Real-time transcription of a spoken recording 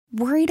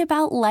Worried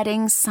about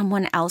letting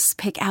someone else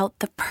pick out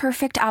the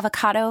perfect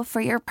avocado for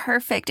your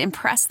perfect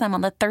impress them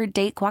on the third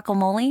date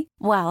guacamole?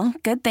 Well,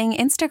 good thing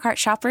Instacart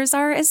shoppers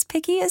are as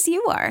picky as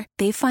you are.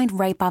 They find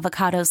ripe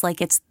avocados like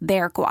it's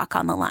their guac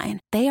on the line.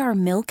 They are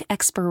milk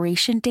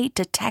expiration date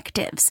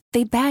detectives.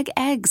 They bag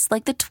eggs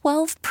like the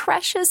 12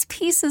 precious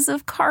pieces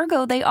of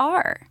cargo they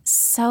are.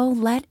 So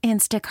let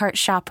Instacart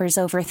shoppers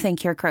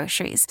overthink your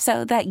groceries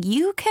so that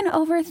you can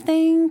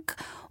overthink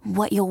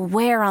what you'll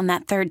wear on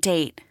that third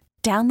date.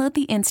 Download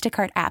the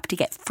Instacart app to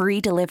get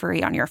free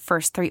delivery on your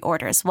first 3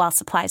 orders while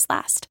supplies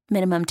last.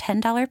 Minimum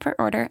 $10 per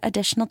order.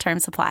 Additional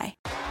terms apply.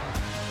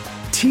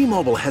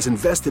 T-Mobile has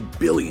invested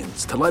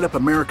billions to light up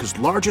America's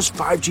largest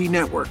 5G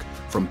network,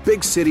 from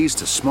big cities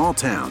to small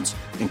towns,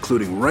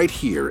 including right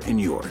here in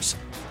yours.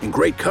 And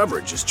great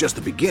coverage is just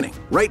the beginning.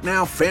 Right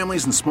now,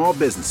 families and small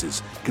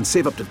businesses can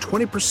save up to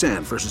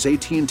 20% versus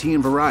AT&T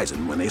and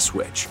Verizon when they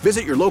switch.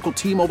 Visit your local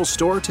T-Mobile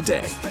store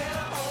today.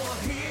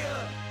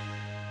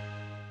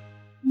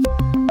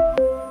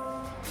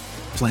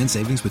 Plan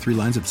savings with 3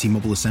 lines of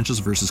T-Mobile Essentials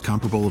versus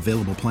comparable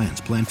available plans.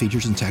 Plan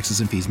features and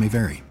taxes and fees may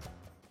vary.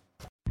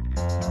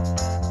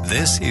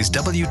 This is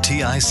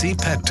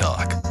WTIC Pet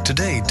Talk.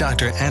 Today,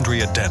 Dr.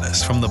 Andrea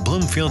Dennis from the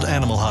Bloomfield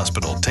Animal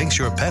Hospital takes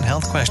your pet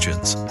health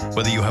questions.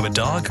 Whether you have a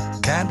dog,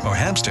 cat, or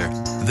hamster,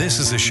 this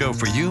is a show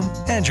for you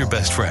and your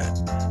best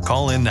friend.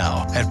 Call in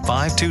now at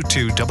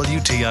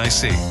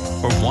 522-WTIC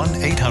or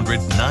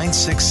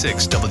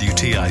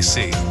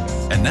 1-800-966-WTIC.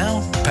 And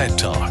now, Pet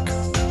Talk.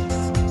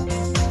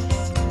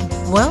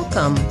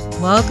 Welcome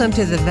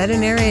to the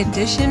veterinary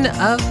edition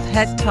of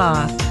Pet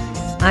Talk.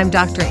 I'm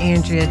Dr.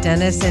 Andrea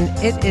Dennis, and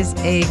it is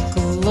a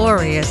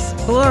glorious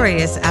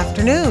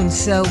afternoon.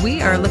 So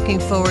we are looking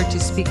forward to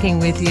speaking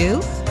with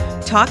you,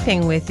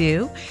 talking with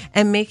you,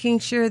 and making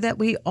sure that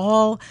we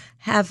all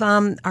have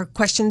our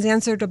questions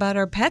answered about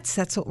our pets.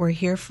 That's what we're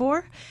here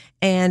for.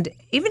 And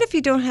even if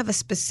you don't have a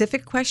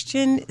specific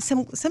question,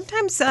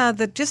 sometimes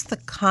just the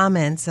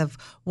comments of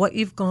what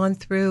you've gone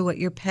through, what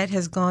your pet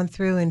has gone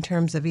through in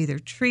terms of either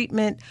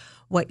treatment,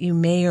 what you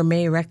may or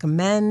may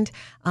recommend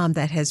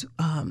that has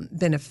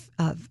been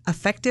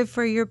effective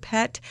for your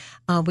pet.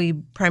 We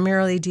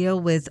primarily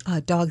deal with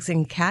dogs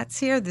and cats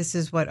here. This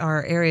is what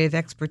our area of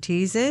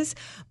expertise is.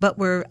 But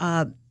we're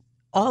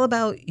all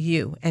about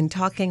you and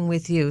talking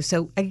with you.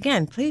 So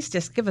again, please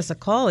just give us a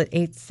call at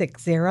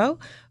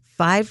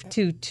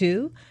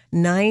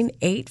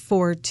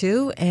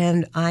 860-522-9842,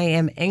 and I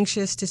am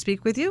anxious to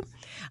speak with you.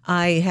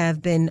 I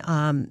have been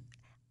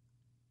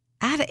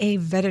at a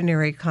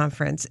veterinary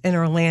conference in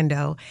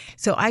Orlando,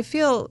 so I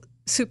feel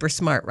super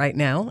smart right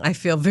now. I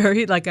feel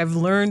very like I've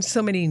learned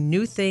so many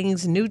new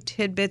things, new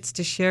tidbits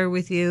to share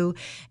with you.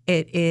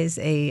 It is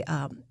a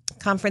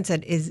conference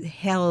that is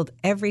held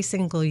every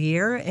single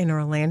year in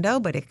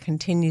Orlando, but it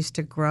continues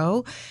to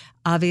grow.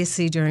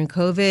 Obviously, during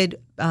COVID,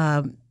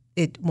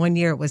 one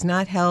year it was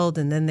not held,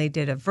 and then they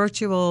did a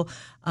virtual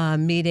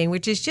meeting,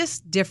 which is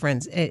just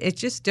different.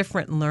 It's just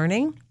different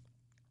learning,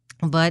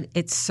 but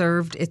it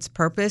served its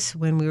purpose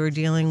when we were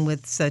dealing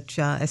with such,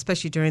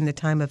 especially during the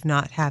time of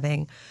not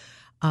having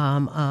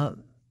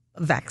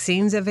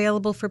vaccines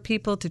available for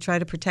people to try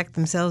to protect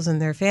themselves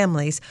and their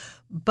families.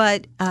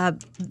 But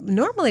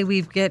normally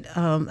we get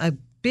a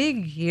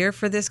big year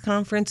for this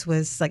conference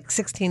was like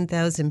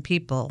 16,000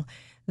 people.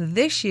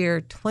 This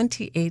year,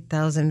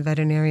 28,000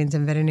 veterinarians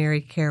and veterinary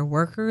care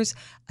workers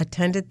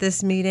attended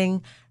this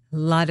meeting, a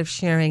lot of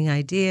sharing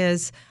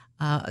ideas.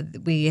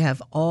 We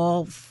have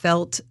all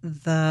felt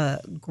the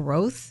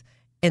growth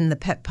in the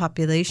pet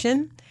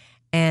population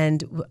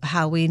and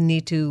how we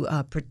need to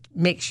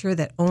make sure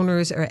that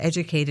owners are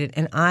educated.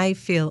 And I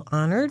feel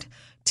honored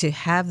to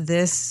have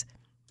this,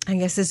 I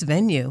guess, this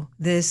venue,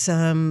 this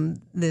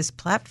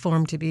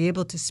platform to be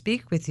able to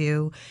speak with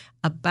you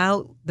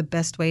about the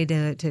best way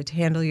to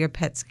handle your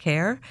pet's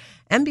care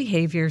and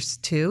behaviors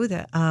too.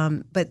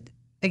 But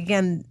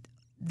again,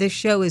 this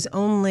show is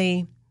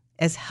only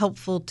as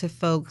helpful to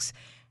folks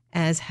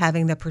as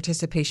having the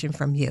participation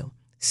from you.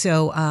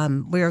 So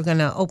we are going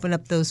to open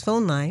up those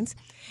phone lines,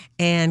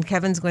 and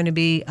Kevin's going to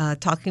be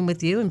talking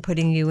with you and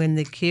putting you in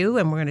the queue,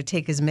 and we're going to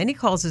take as many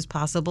calls as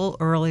possible.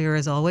 Earlier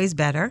is always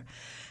better.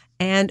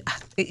 And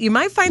you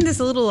might find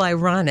this a little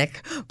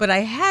ironic, but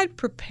I had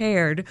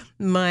prepared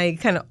my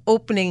kind of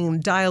opening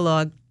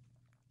dialogue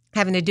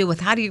having to do with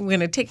how we're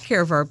going to take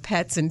care of our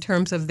pets in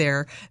terms of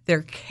their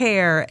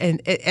care and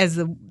as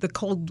the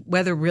cold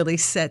weather really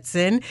sets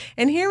in.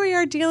 And here we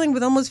are dealing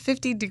with almost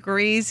 50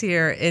 degrees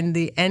here in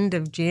the end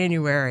of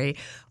January.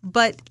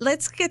 But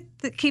let's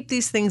keep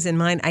these things in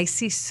mind. I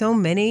see so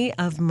many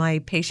of my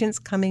patients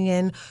coming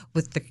in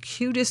with the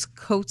cutest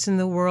coats in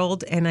the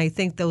world, and I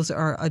think those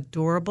are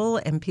adorable,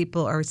 and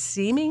people are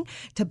seeming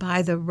to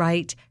buy the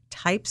right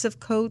types of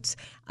coats.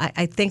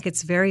 I think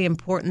it's very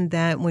important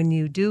that when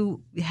you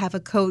do have a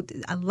coat,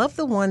 I love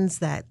the ones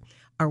that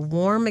are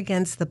warm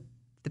against the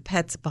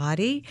pet's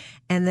body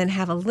and then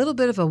have a little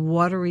bit of a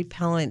water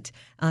repellent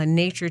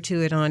nature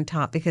to it on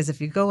top. Because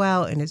if you go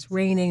out and it's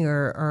raining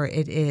or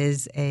it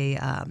is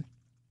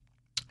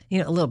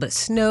a little bit of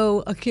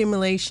snow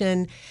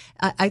accumulation.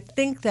 I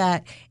think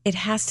that it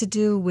has to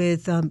do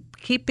with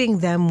keeping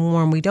them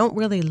warm. We don't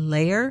really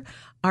layer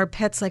our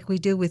pets like we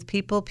do with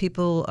people.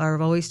 People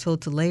are always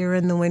told to layer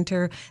in the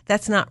winter.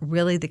 That's not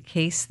really the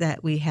case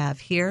that we have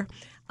here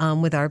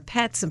with our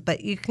pets,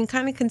 but you can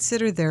kind of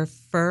consider their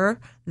fur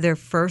their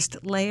first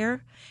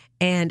layer.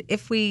 And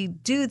if we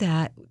do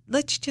that,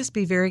 let's just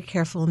be very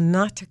careful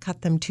not to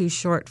cut them too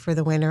short for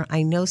the winter.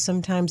 I know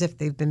sometimes if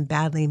they've been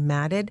badly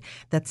matted,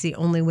 that's the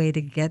only way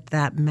to get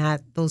that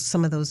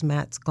some of those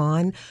mats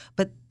gone.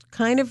 But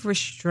kind of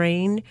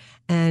restrain,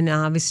 and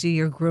obviously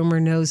your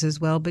groomer knows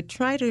as well, but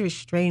try to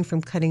restrain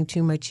from cutting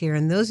too much hair.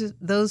 And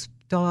those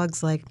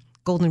dogs like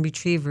golden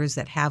retrievers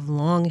that have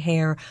long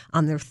hair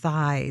on their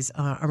thighs,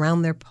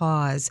 around their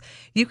paws,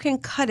 you can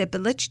cut it,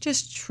 but let's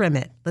just trim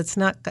it. Let's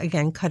not,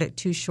 again, cut it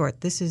too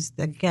short. This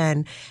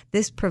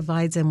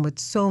provides them with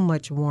so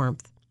much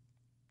warmth.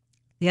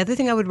 The other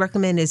thing I would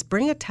recommend is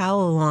bring a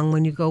towel along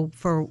when you go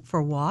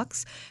for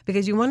walks,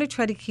 because you want to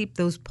try to keep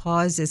those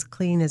paws as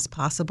clean as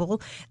possible.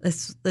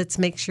 Let's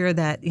make sure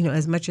that,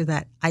 as much of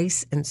that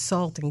ice and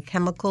salt and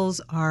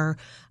chemicals are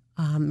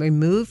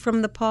removed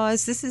from the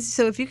paws.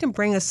 So if you can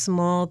bring a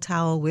small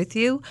towel with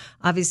you,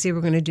 obviously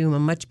we're going to do a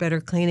much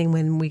better cleaning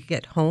when we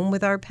get home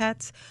with our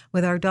pets,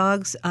 with our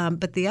dogs.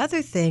 But the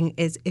other thing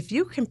is, if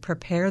you can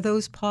prepare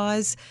those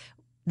paws,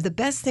 the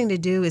best thing to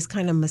do is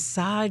kind of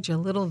massage a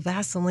little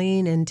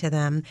Vaseline into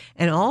them,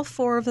 and all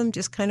 4 of them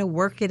just kind of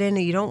work it in.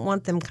 And you don't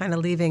want them kind of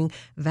leaving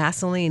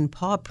Vaseline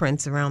paw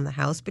prints around the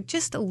house, but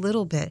just a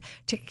little bit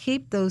to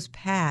keep those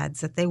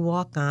pads that they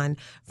walk on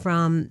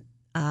from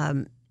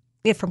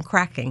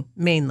cracking,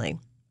 mainly.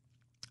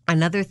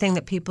 Another thing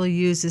that people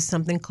use is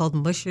something called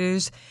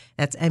mushers.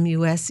 That's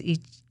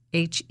MUSHERS,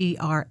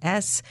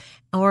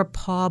 or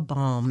paw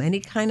balm. Any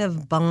kind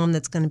of balm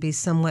that's going to be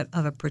somewhat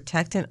of a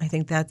protectant. I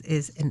think that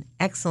is an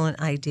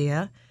excellent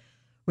idea.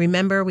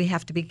 Remember, we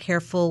have to be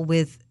careful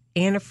with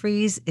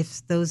antifreeze.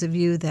 If those of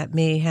you that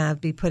may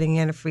be putting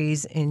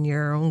antifreeze in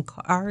your own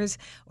cars,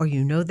 or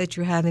that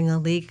you're having a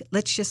leak,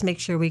 let's just make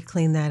sure we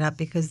clean that up,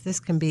 because this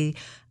can be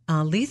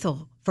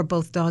lethal for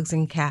both dogs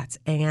and cats.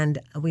 And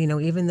we know,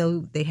 even though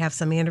they have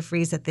some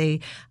antifreeze that they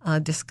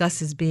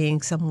discuss as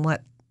being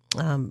somewhat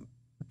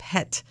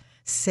pet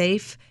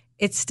safe,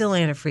 it's still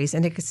antifreeze,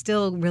 and it could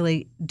still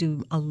really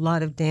do a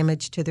lot of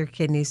damage to their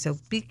kidneys. So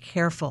be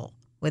careful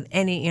with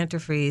any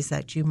antifreeze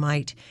that you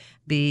might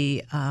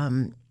be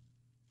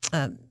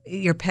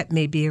your pet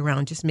may be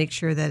around. Just make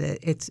sure that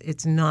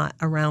it's not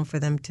around for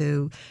them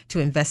to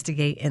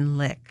investigate and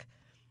lick.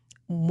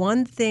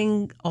 One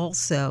thing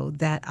also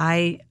that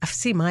I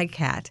see my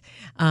cat,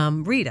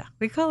 Rita,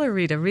 we call her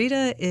Rita.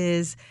 Rita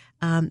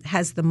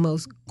has the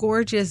most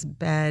gorgeous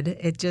bed.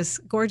 It's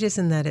just gorgeous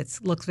in that it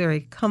looks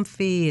very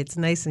comfy. It's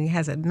nice and it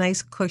has a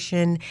nice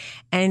cushion.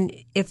 And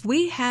if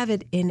we have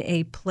it in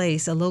a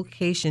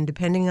location,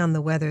 depending on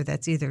the weather,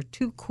 that's either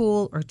too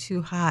cool or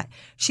too hot,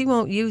 she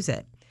won't use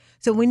it.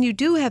 So when you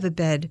do have a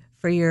bed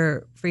for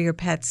your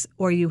pets,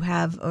 or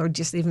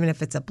just even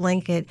if it's a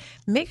blanket,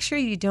 make sure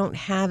you don't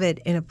have it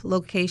in a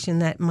location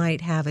that might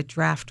have a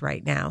draft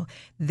right now.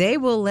 They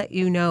will let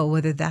you know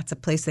whether that's a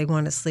place they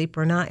want to sleep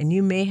or not, and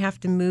you may have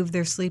to move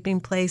their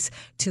sleeping place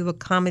to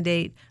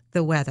accommodate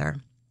the weather.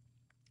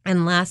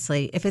 And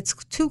lastly, if it's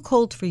too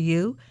cold for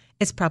you,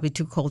 it's probably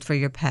too cold for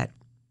your pet.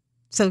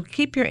 So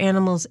keep your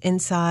animals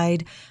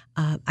inside.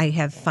 I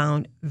have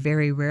found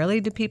very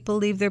rarely do people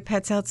leave their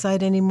pets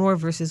outside anymore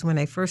versus when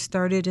I first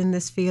started in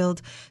this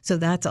field. So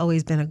that's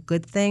always been a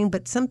good thing,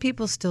 but some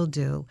people still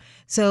do.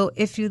 So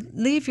if you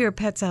leave your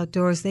pets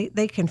outdoors,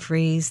 they can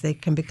freeze, they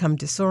can become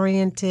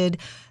disoriented,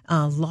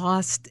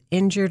 lost,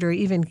 injured, or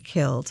even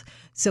killed.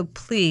 So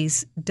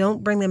please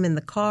don't bring them in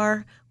the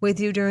car with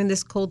you during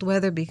this cold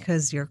weather,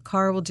 because your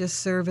car will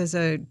just serve as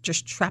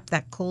just trap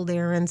that cold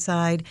air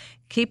inside.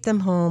 Keep them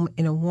home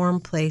in a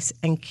warm place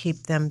and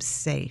keep them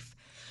safe.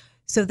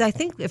 So I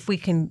think if we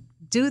can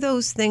do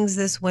those things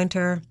this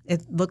winter,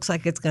 it looks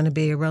like it's going to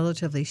be a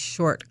relatively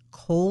short,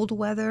 cold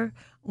winter.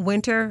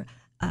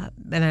 And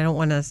I don't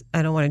want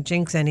to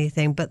jinx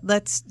anything, but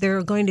there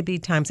are going to be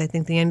times. I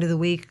think the end of the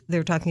week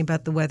they're talking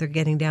about the weather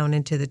getting down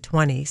into the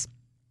 20s.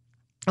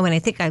 And I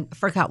think I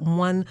forgot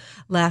one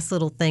last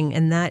little thing,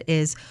 and that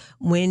is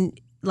when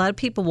a lot of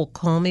people will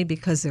call me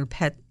because their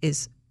pet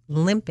is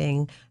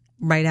limping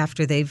right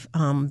after they've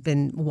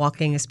been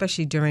walking,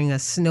 especially during a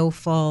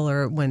snowfall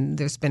or when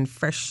there's been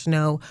fresh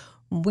snow.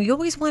 We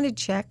always want to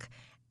check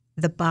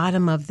the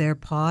bottom of their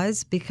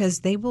paws, because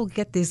they will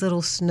get these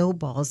little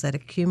snowballs that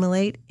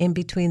accumulate in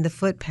between the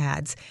foot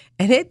pads,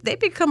 and they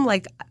become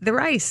like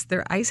they're ice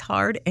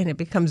hard, and it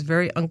becomes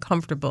very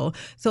uncomfortable.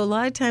 So a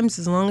lot of times,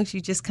 as long as you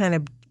just kind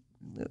of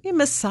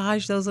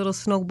massage those little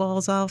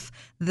snowballs off,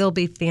 they'll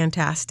be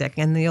fantastic.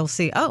 And you'll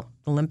see, the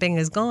limping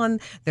is gone.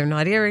 They're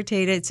not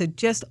irritated. So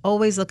just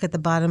always look at the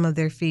bottom of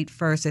their feet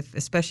first,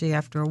 especially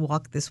after a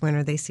walk this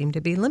winter, they seem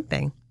to be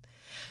limping.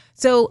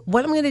 So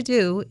what I'm going to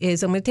do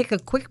is I'm going to take a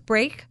quick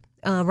break.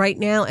 right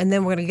now, and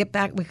then we're going to get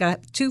back. We've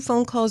got 2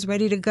 phone calls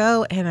ready to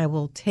go, and I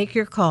will take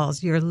your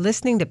calls. You're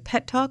listening to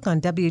Pet Talk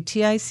on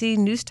WTIC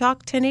News Talk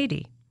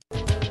 1080.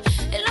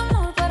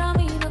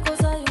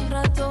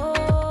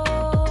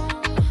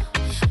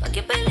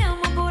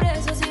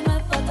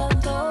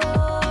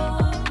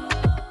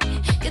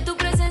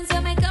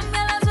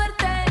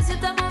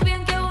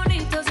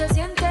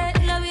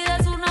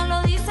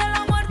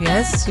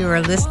 Yes, you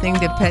are listening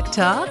to Pet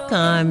Talk.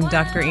 I'm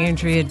Dr.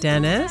 Andrea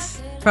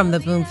Dennis from the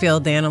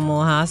Bloomfield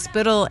Animal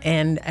Hospital.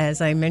 And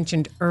as I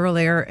mentioned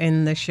earlier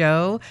in the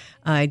show,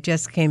 I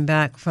just came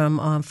back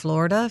from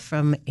Florida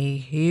from a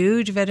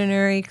huge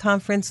veterinary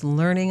conference,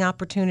 learning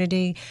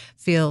opportunity.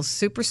 Feel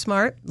super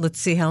smart. Let's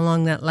see how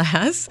long that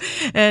lasts.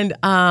 And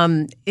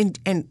I've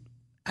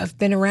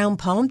been around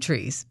palm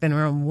trees, been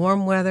around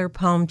warm weather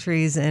palm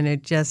trees, and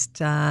it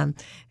just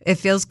it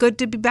feels good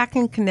to be back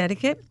in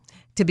Connecticut,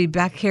 to be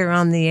back here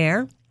on the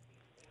air,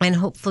 and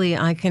hopefully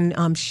I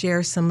can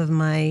share some of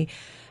my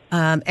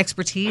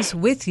expertise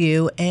with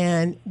you.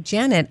 And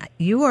Janet,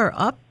 you are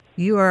up.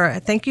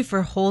 Thank you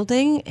for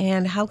holding.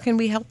 And how can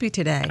we help you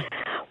today?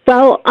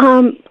 Well,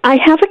 I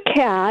have a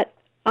cat.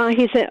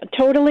 He's a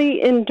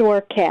totally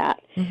indoor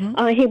cat.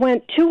 Mm-hmm. He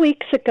went 2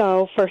 weeks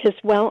ago for his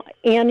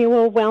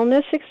annual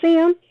wellness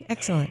exam.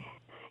 Excellent.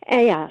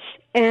 Yes,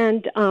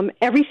 and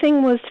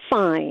everything was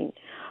fine.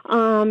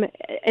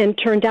 And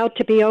turned out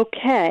to be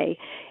okay,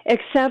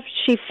 except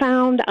she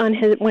found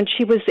when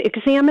she was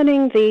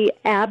examining the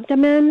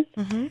abdomen,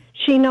 mm-hmm.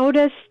 she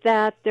noticed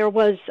that there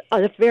was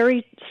a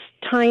very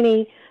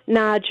tiny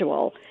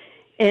nodule,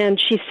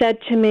 and she said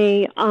to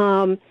me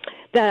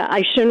that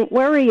I shouldn't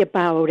worry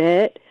about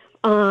it,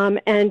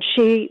 and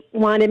she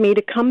wanted me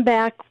to come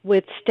back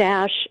with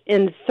Stash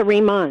in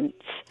 3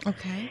 months.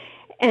 Okay.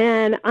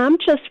 And I'm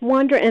just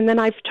wondering, and then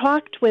I've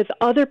talked with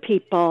other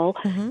people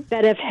mm-hmm.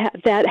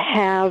 that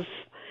have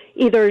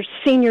either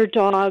senior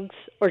dogs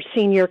or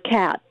senior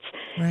cats.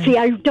 Right. See,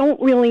 I don't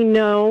really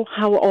know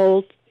how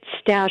old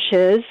Stash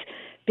is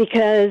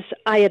because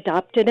I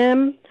adopted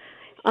him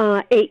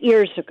 8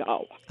 years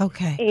ago.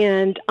 Okay.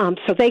 And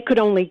so they could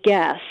only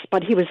guess,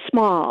 but he was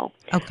small.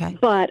 Okay.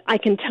 But I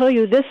can tell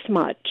you this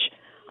much.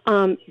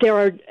 There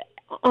are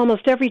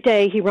almost every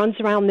day he runs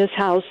around this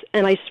house,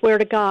 and I swear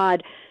to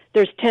God,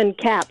 there's 10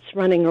 cats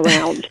running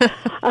around.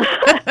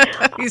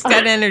 He's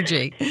got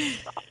energy.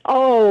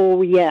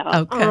 Oh, yeah.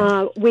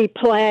 Okay. We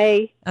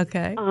play.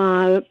 Okay.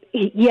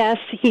 Yes,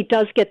 he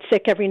does get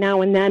sick every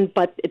now and then,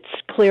 but it's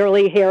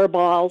clearly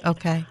hairballs.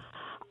 Okay.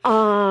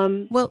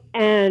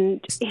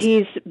 And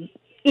he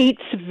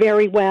eats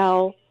very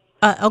well.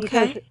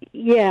 Okay.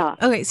 Yeah.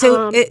 Okay.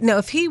 So,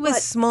 if he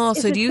was small,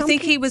 so do you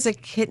think he was a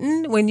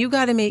kitten when you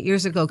got him 8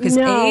 years ago? Because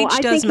age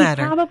does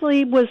matter. No, I think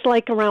he probably was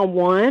like around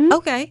 1.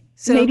 Okay.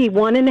 So maybe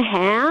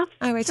 1.5.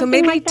 All right. So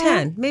maybe like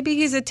 10. That. Maybe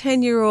he's a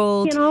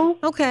 10-year-old. You know.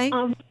 Okay.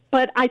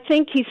 But I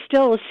think he's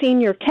still a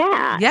senior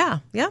cat. Yeah.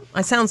 Yeah.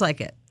 It sounds like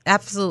it.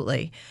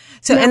 Absolutely.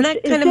 So, now, and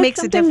that kind of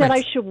makes a difference. Is that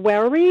I should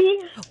worry?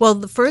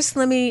 Well, first,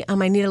 let me.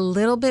 I need a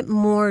little bit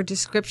more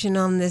description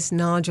on this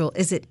nodule.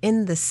 Is it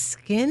in the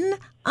skin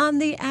on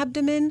the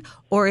abdomen,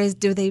 or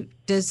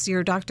does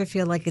your doctor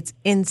feel like it's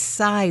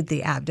inside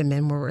the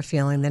abdomen where we're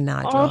feeling the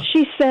nodule? Oh,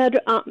 she said.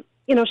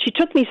 She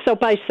took me so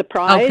by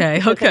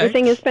surprise. Okay.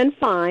 Everything has been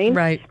fine.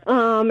 Right.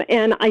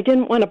 And I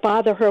didn't want to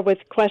bother her with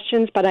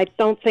questions, but I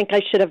don't think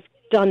I should have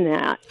done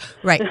that.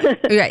 Right.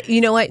 Right.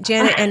 You know what,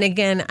 Janet? And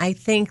again, I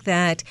think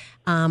that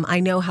I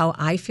know how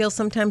I feel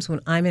sometimes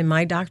when I'm in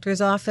my doctor's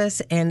office,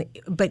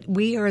 but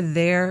we are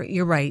there.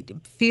 You're right.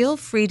 Feel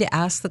free to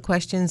ask the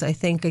questions. I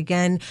think,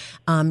 again,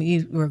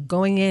 you were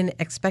going in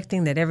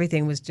expecting that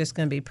everything was just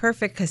going to be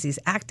perfect because he's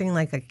acting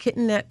like a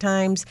kitten at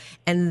times.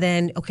 And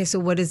then, okay, so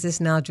what does this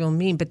nodule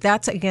mean? But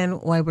that's, again,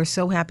 why we're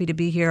so happy to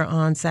be here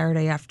on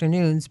Saturday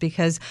afternoons,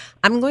 because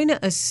I'm going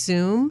to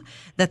assume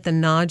that the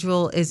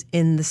nodule is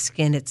in the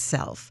skin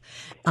itself.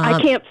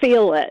 I can't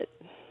feel it.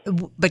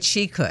 But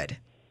she could.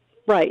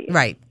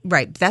 Right.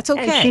 That's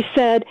okay. And she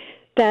said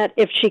that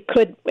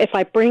if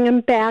I bring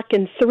him back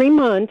in 3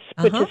 months,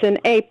 which is in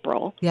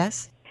April.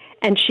 Yes.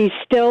 And she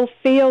still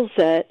feels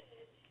it,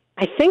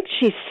 I think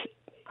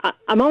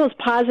I'm almost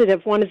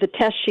positive one of the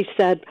tests she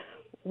said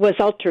was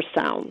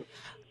ultrasound.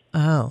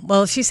 Oh,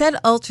 well, if she said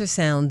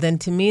ultrasound, then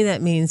to me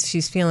that means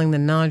she's feeling the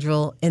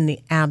nodule in the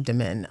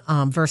abdomen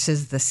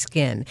versus the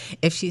skin.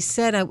 If she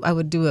said I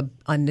would do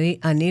a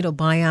needle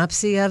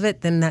biopsy of it,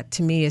 then that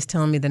to me is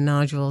telling me the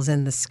nodule is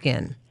in the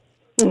skin.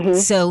 Mm-hmm.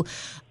 So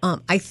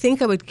I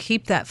think I would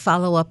keep that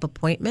follow-up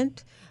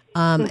appointment.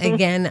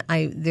 Again,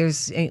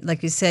 there's,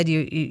 like you said,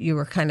 you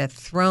were kind of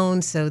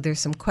thrown, so there's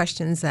some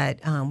questions that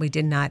we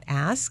did not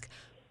ask.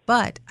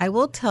 But I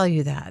will tell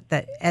you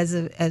that as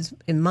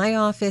in my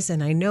office,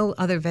 and I know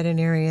other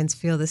veterinarians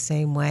feel the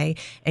same way,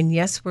 and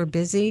yes, we're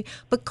busy,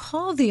 but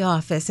call the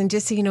office and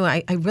just say,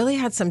 I really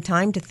had some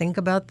time to think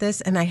about this,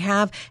 and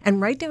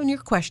and write down your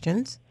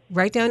questions.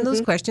 Write down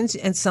those questions.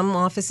 And some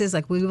offices,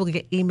 like we will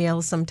get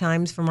emails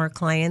sometimes from our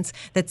clients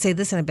that say,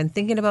 listen, I've been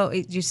thinking about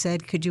what you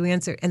said. Could you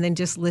answer? And then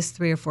just list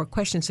 3 or 4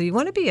 questions. So you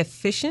want to be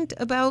efficient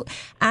about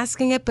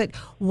asking it, but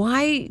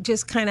why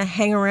just kind of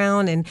hang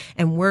around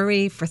and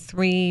worry for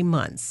 3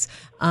 months?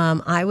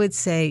 I would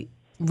say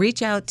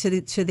reach out to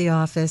the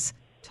office.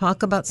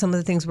 Talk about some of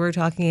the things we're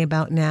talking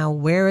about now.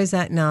 Where is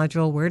that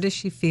nodule? Where does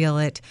she feel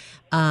it?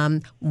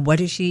 What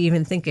does she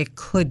even think it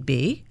could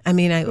be? I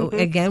mean,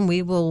 again,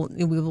 we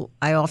will.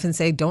 I often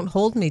say, don't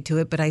hold me to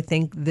it, but I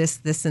think this,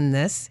 and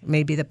this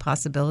may be the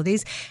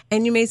possibilities.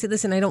 And you may say,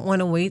 listen, I don't want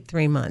to wait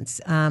 3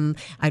 months.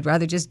 I'd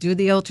rather just do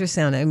the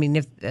ultrasound. I mean,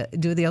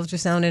 do the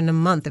ultrasound in a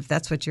month if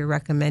that's what you're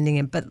recommending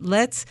it. But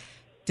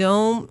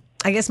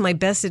I guess my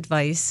best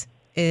advice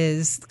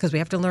is, because we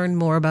have to learn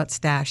more about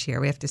Stash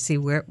here, we have to see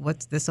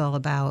what's this all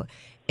about,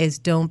 is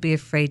don't be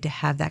afraid to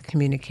have that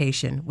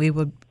communication.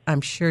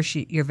 I'm sure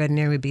your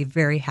veterinarian would be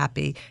very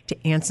happy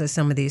to answer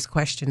some of these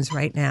questions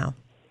right now.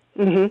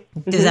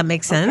 Mm-hmm. Does that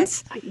make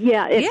sense? Okay.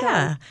 Yeah, it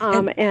does.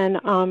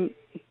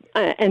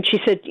 And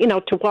she said,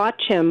 to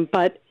watch him,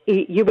 but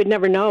you would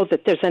never know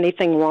that there's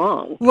anything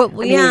wrong. Well,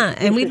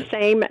 and he's the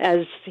same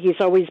as he's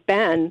always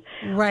been.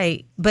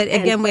 Right, but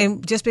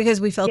again, just because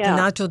we felt the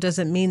nodule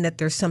doesn't mean that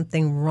there's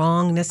something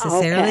wrong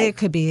necessarily. Okay. It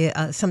could be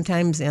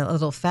sometimes a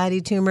little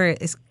fatty tumor.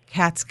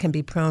 Cats can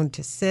be prone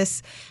to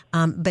cysts.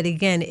 But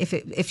again,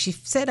 if she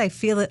said, I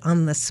feel it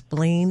on the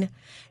spleen,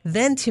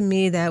 then to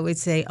me that would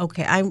say,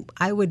 okay,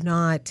 I would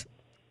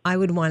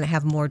want to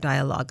have more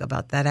dialogue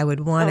about that. I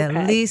would want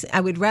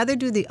I would rather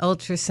do the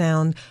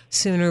ultrasound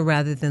sooner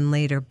rather than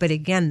later. But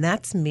again,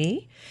 that's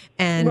me.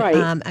 And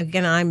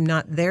again, I'm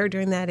not there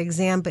during that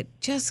exam, but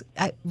just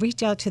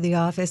reach out to the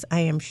office.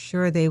 I am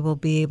sure they will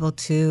be able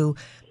to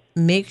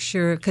make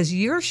sure, because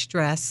your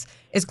stress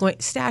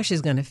Stash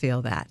is going to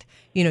feel that.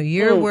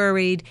 You're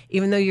worried,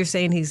 even though you're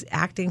saying he's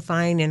acting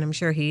fine, and I'm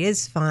sure he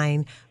is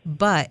fine,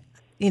 but,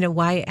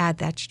 why add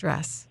that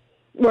stress?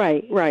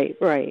 Right.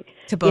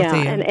 To both of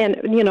you.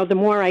 And the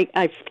more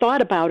I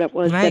thought about it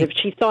was that if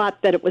she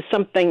thought that it was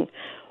something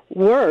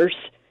worse,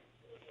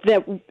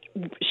 that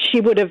she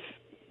would have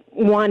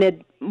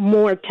wanted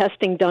more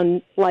testing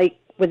done, like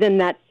within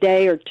that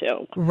day or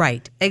 2.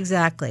 Right,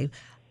 exactly.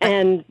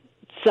 And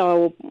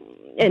so,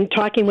 in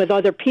talking with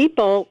other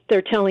people,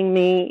 they're telling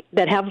me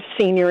that have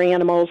senior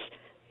animals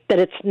that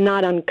it's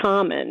not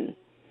uncommon.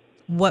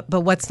 But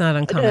what's not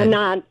uncommon? The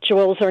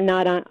nodules are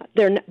not.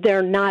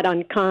 They're not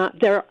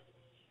uncommon.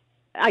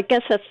 I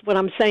guess that's what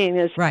I'm saying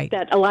is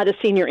that a lot of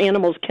senior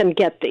animals can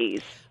get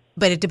these.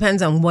 But it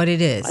depends on what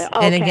it is.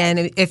 And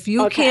again, if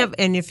you can't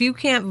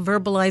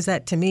verbalize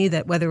that to me,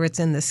 that whether it's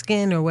in the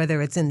skin or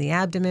whether it's in the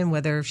abdomen,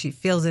 whether she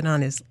feels it on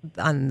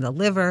the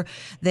liver,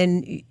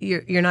 then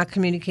you're not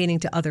communicating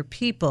to other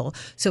people.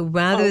 So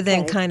rather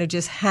than kind of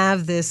just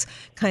have this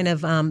kind of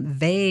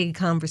vague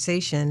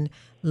conversation,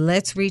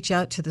 let's reach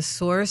out to the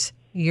source.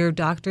 Your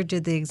doctor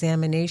did the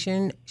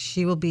examination.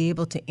 She will be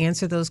able to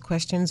answer those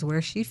questions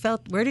where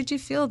did you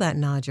feel that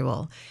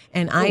nodule?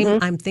 And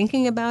I'm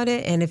thinking about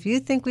it. And if you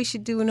think we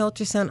should do an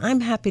ultrasound, I'm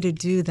happy to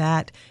do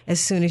that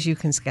as soon as you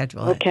can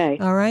schedule it. Okay.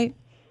 All right?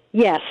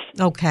 Yes.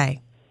 Okay.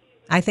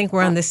 I think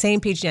we're on the same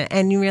page.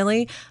 And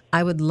really,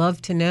 I would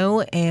love to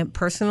know, and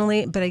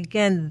personally, but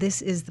again,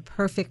 this is the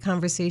perfect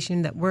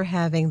conversation that we're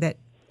having that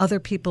other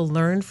people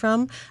learn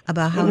from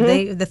about how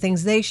the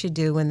things they should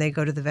do when they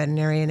go to the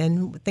veterinarian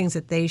and things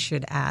that they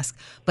should ask.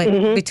 But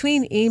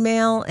between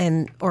email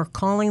or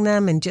calling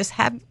them and just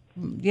have,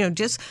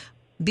 just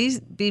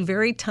be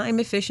very time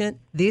efficient.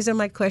 These are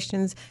my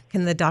questions.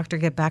 Can the doctor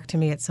get back to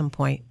me at some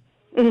point?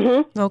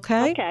 Mm-hmm.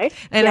 Okay.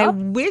 And I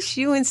wish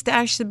you and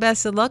Stash the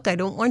best of luck. I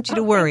don't want you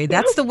to worry.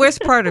 That's the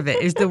worst part of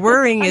it. Is the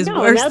worrying is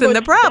worse than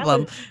the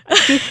problem.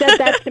 She said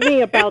that to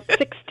me about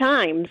 6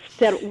 times.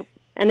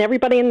 And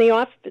everybody in the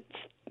office.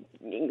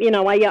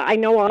 I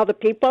know all the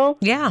people.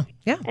 Yeah.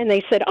 And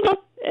they said,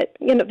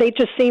 they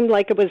just seemed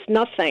like it was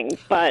nothing.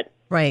 But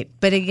right.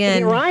 But again,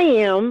 here I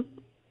am.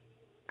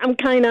 I'm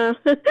kind of.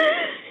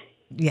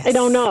 Yes. I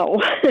don't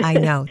know. I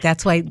know.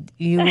 That's why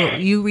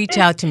you reach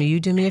out to me. You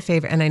do me a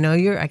favor, and I know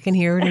I can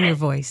hear it in your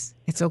voice.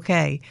 It's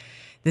okay.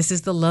 This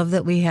is the love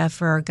that we have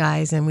for our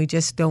guys, and we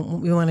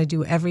want to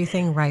do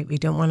everything right. We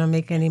don't want to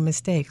make any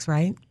mistakes,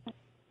 right?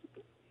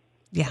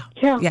 Yeah.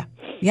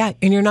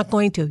 And you're not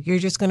going to. You're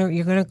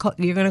going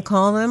to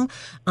call them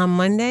on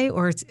Monday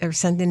or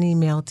send an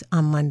email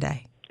on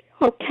Monday.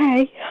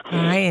 Okay. All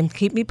right, and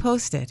keep me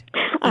posted.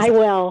 I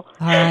will.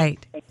 All right.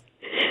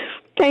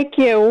 Thank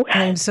you.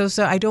 I'm so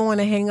sorry. I don't want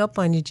to hang up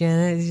on you,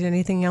 Janet. Is there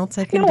anything else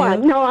I can do?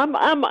 No, I'm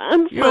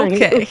fine.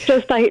 Okay. It's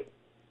just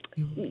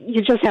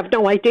you just have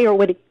no idea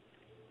what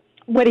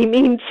he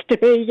means to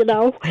me,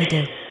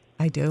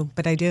 I do,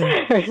 but I do.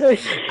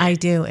 I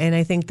do, and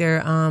I think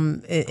they're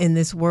in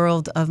this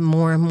world of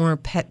more and more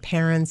pet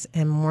parents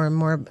and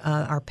more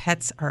our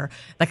pets are,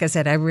 like I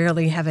said, I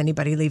rarely have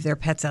anybody leave their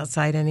pets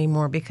outside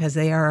anymore because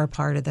they are a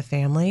part of the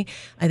family.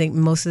 I think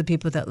most of the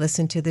people that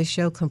listen to this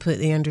show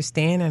completely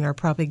understand and are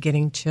probably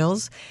getting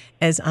chills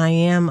as I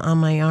am on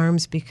my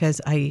arms because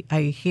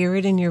I hear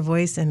it in your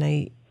voice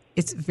and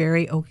it's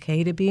very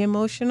okay to be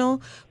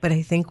emotional, but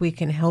I think we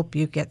can help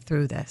you get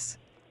through this.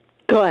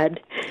 Good.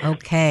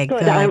 Okay,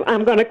 good.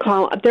 I'm going to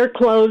call. They're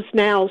closed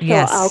now, so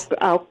Yes.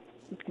 I'll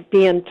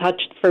be in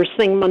touch first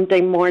thing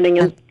Monday morning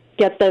and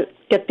get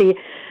the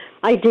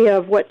idea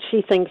of what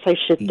she thinks I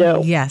should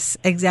do. Yes,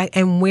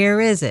 exactly. And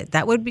where is it?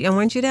 That would be. I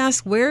want you to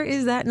ask, where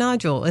is that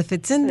nodule? If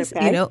it's in this,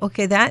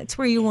 Okay. that's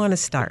where you want to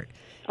start.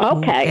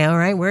 Okay. All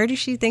right. Where does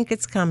she think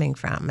it's coming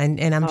from? And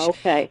I'm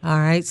Okay. All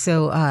right.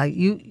 So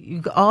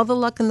you all the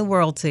luck in the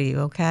world to you.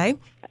 Okay.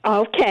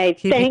 Okay.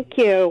 Thank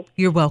you.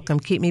 You're welcome.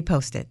 Keep me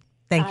posted.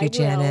 Thank you, I will.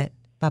 Janet.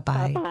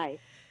 Bye-bye. Bye-bye.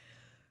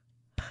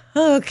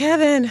 Oh,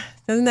 Kevin,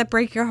 doesn't that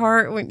break your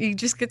heart when you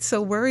just get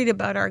so worried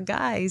about our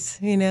guys?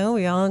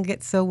 We all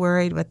get so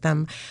worried with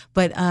them.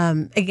 But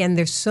again,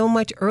 there's so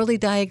much early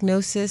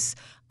diagnosis,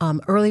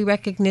 early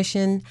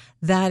recognition.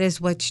 That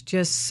is what's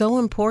just so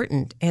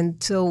important.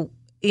 And so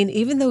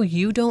even though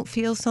you don't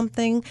feel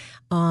something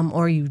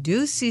or you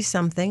do see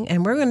something,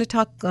 and we're going to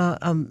talk,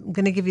 I'm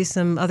going to give you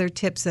some other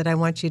tips that I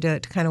want you to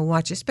kind of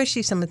watch,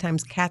 especially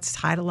sometimes cats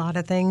hide a lot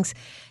of things.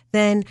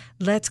 Then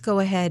let's go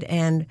ahead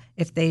and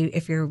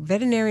if your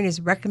veterinarian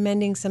is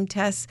recommending some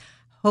tests,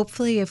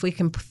 hopefully if we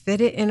can fit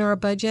it in our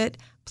budget,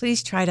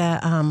 please try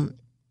to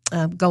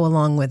go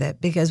along with it,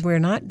 because we're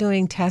not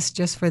doing tests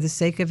just for the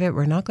sake of it.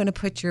 We're not going to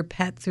put your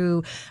pet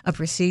through a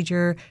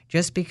procedure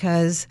just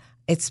because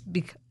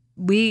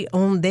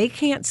they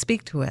can't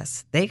speak to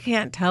us. They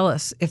can't tell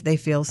us if they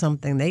feel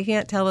something. They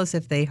can't tell us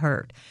if they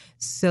hurt.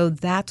 So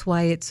that's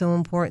why it's so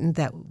important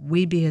that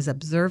we be as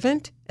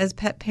observant as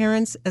pet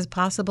parents as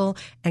possible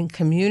and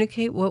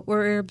communicate what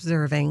we're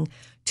observing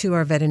to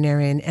our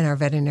veterinarian and our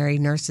veterinary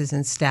nurses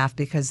and staff,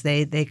 because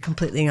they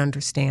completely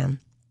understand.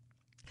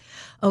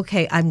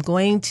 Okay, I'm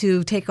going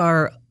to take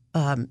our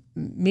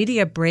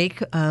media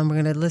break. We're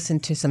going to listen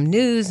to some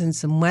news and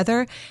some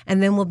weather,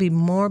 and then we'll be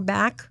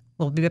back.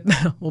 We'll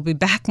be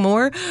back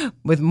more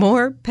with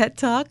more Pet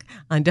Talk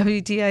on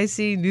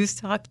WTIC News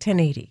Talk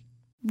 1080.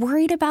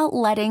 Worried about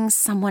letting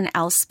someone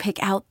else pick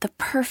out the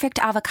perfect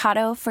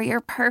avocado for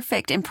your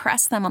perfect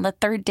impress them on the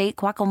third date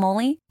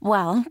guacamole?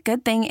 Well,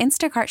 good thing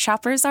Instacart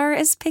shoppers are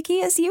as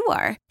picky as you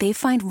are. They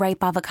find ripe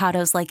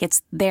avocados like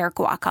it's their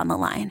guac on the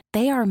line.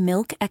 They are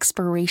milk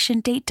expiration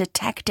date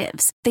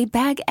detectives. They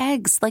bag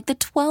eggs like the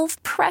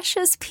 12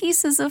 precious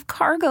pieces of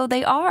cargo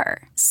they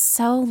are.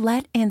 So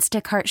let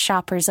Instacart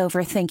shoppers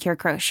overthink your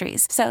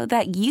groceries so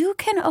that you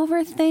can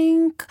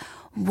overthink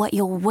what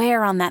you'll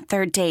wear on that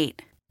third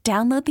date.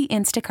 Download the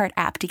Instacart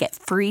app to get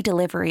free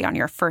delivery on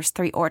your first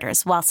 3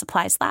 orders while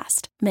supplies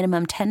last.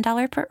 Minimum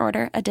 $10 per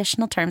order.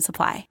 Additional terms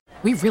apply.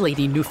 We really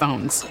need new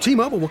phones.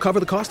 T-Mobile will cover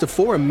the cost of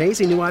 4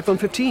 amazing new iPhone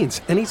 15s,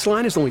 and each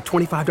line is only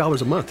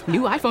 $25 a month.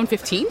 New iPhone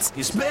 15s?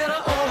 It's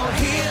better over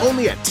here.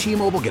 Only at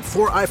T-Mobile, get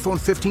 4 iPhone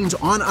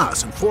 15s on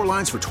us and 4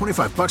 lines for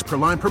 $25 per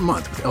line per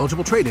month with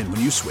eligible trade-in when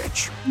you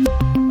switch.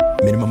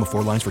 Minimum of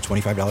 4 lines for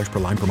 $25 per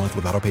line per month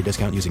with autopay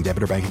discount using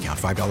debit or bank account.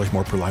 $5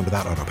 more per line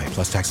without autopay,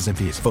 plus taxes and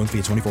fees. Phone fee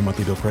at 24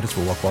 monthly bill credits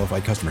for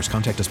well-qualified customers.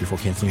 Contact us before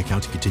canceling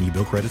account to continue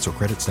bill credits or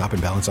credit stop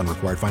and balance on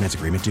required finance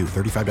agreement due.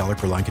 $35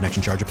 per line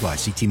connection charge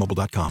applies. See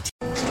T-Mobile.com.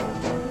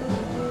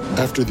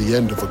 After the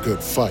end of a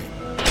good fight,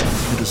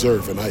 you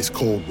deserve an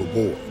ice-cold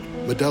reward.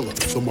 Modelo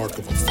is the mark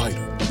of a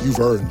fighter. You've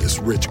earned this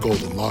rich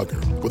golden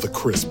lager with a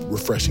crisp,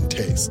 refreshing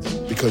taste.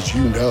 Because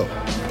you know,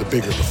 the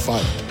bigger the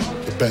fight,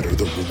 the better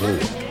the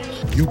reward.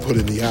 You put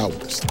in the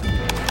hours,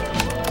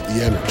 the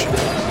energy,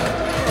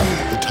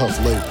 the tough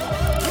labor.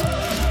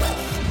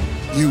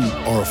 You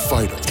are a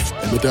fighter,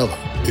 and Modelo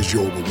is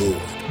your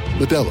reward.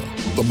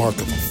 Modelo, the mark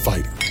of a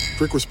fighter.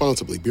 Drink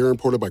responsibly. Beer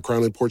imported by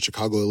Crown Imports,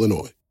 Chicago,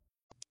 Illinois.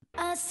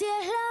 Así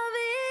es la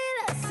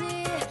vida,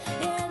 así,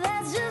 yeah,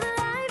 that's just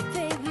life,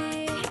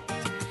 baby.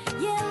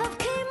 Yeah, love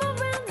came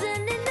around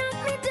and it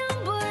knocked me down,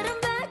 but I'm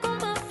back on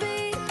my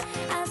feet.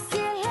 Así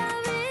es la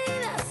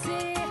vida, así,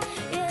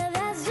 yeah,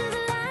 that's just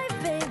life,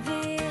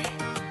 baby.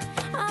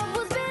 I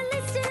was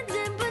barely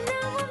standing, but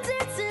now I'm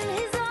dancing,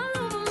 he's all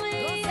over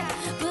me.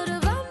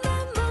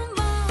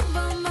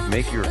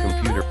 Make your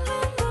computer.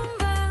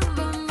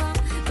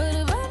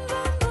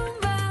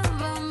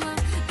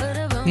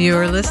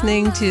 You're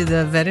listening to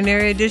the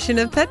veterinary edition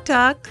of Pet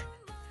Talk.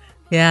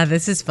 Yeah,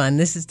 this is fun.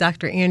 This is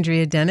Dr.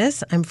 Andrea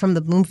Dennis. I'm from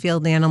the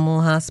Bloomfield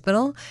Animal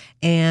Hospital,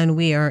 and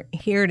we are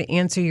here to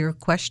answer your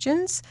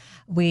questions.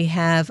 We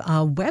have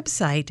a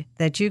website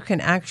that you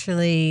can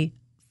actually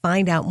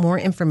find out more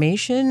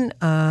information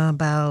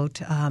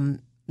about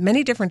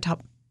many different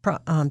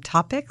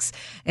topics.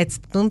 It's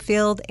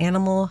Bloomfield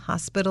Animal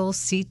Hospital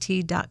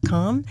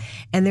CT.com.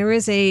 And there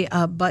is a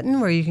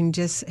button where you can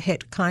just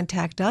hit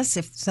contact us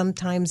if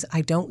sometimes I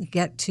don't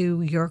get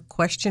to your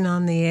question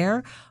on the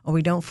air, or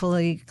we don't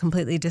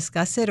completely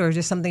discuss it, or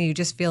just something you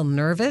just feel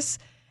nervous.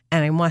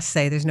 And I must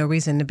say, there's no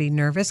reason to be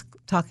nervous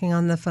talking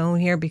on the phone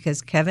here,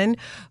 because Kevin,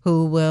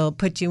 who will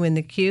put you in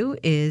the queue,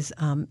 is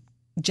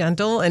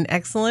gentle and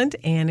excellent.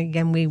 And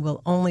again, we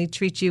will only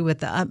treat you with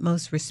the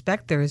utmost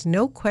respect. There is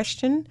no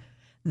question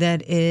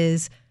that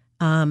is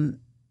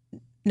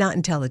not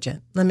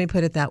intelligent. Let me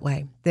put it that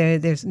way.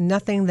 There's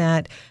nothing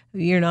that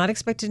you're not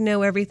expected to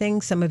know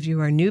everything. Some of you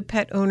are new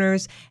pet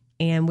owners,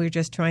 and we're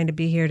just trying to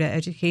be here to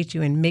educate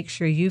you and make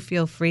sure you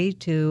feel free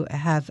to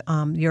have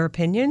your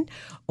opinion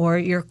or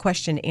your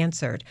question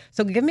answered.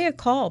 So give me a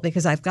call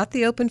because I've got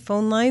the open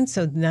phone line,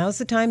 so now's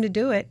the time to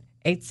do it.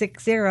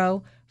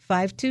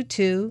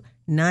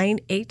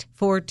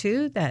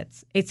 860-522-9842.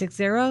 That's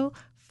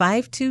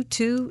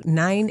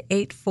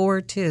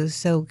 860-522-9842.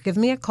 So give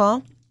me a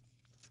call.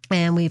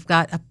 And we've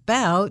got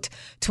about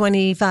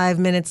 25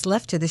 minutes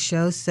left to the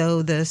show,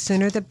 so the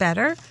sooner the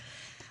better.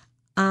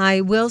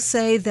 I will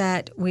say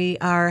that we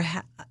are,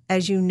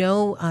 as you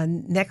know,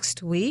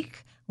 next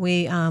week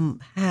we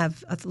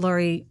have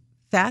Lori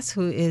Fass,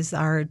 who is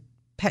our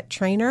pet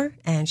trainer,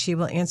 and she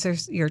will answer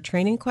your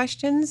training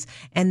questions.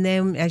 And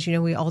then, as you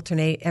know, we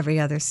alternate every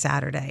other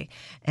Saturday.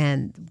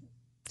 And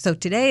so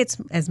today it's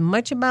as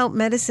much about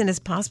medicine as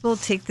possible.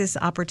 Take this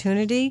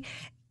opportunity.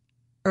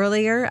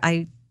 Earlier,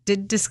 I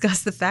did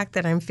discuss the fact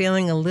that I'm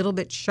feeling a little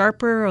bit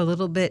sharper, a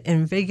little bit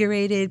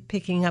invigorated,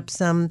 picking up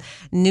some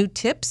new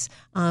tips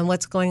on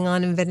what's going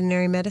on in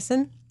veterinary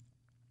medicine.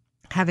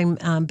 Having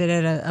been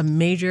at a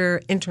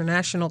major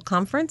international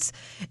conference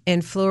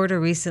in Florida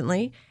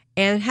recently,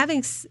 and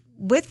having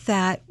with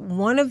that,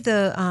 one of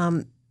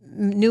the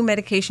new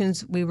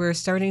medications we were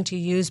starting to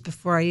use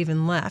before I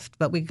even left,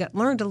 but we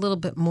learned a little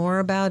bit more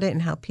about it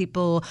and how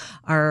people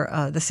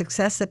are, the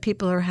success that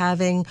people are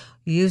having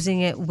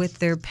using it with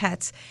their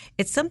pets.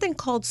 It's something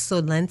called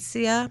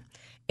Solensia.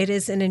 It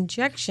is an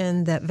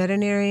injection that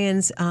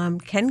veterinarians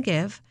can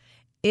give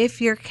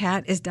if your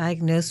cat is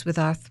diagnosed with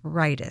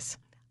arthritis.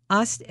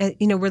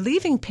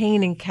 Relieving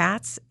pain in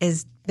cats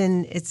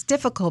it's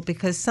difficult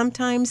because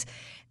sometimes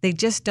they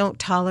just don't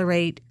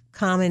tolerate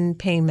common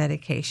pain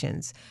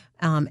medications.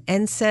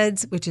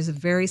 NSAIDs, which is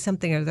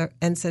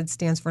NSAID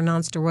stands for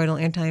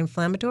nonsteroidal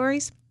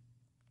anti-inflammatories.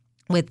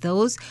 With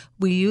those,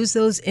 we use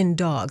those in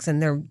dogs,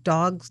 and they're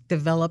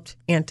dog-developed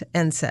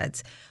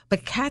NSAIDs.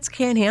 But cats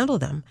can't handle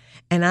them.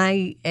 And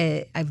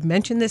I've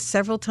mentioned this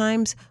several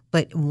times,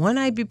 but one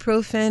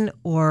ibuprofen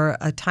or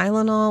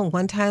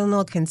one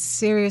Tylenol can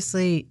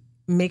seriously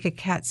make a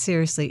cat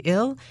seriously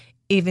ill,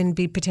 even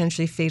be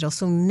potentially fatal.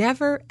 So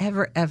never,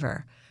 ever,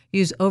 ever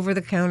use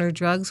over-the-counter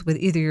drugs with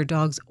either your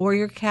dogs or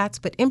your cats,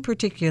 but in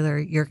particular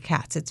your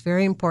cats. It's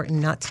very important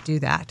not to do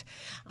that.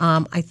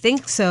 I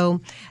think so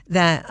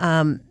that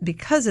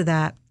because of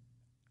that,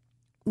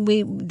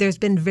 there's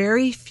been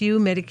very few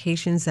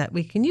medications that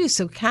we can use.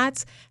 So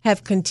cats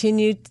have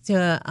continued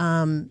to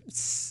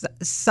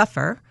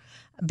suffer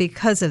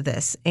because of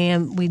this.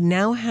 And we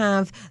now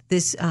have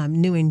this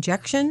new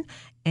injection,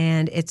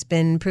 and it's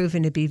been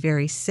proven to be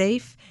very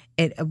safe.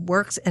 It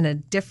works in a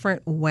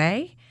different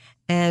way.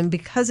 And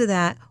because of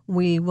that,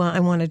 I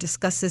want to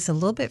discuss this a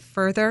little bit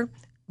further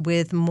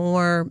with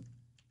more,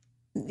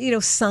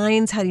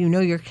 signs. How do you know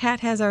your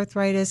cat has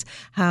arthritis?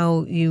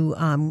 How you,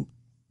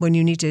 when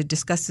you need to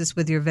discuss this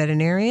with your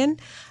veterinarian.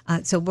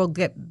 So we'll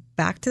get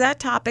back to that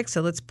topic.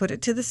 So let's put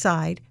it to the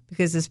side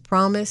because as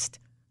promised,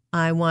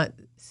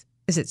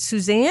 is it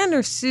Suzanne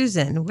or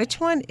Susan? Which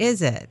one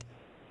is it?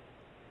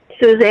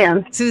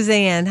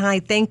 Suzanne,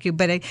 hi, thank you.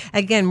 But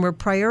again, we're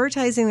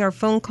prioritizing our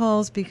phone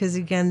calls because,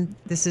 again,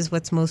 this is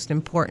what's most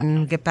important.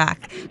 We'll get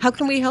back. How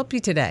can we help you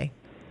today?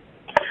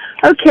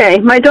 Okay,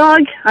 my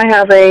dog, I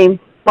have a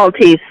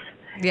Maltese.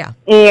 Yeah.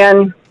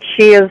 And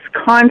I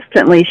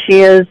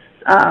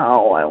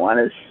want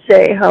to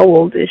say, how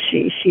old is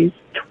she? She's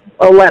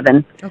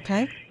 11.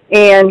 Okay.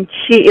 And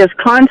she is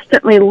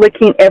constantly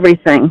licking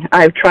everything.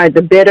 I've tried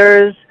the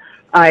bitters.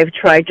 I've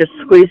tried just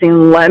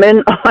squeezing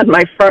lemon on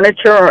my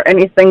furniture or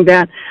anything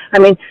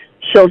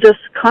she'll just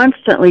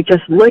constantly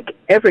just lick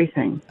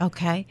everything.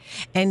 Okay.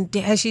 And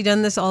has she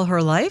done this all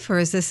her life, or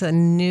is this a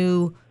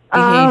new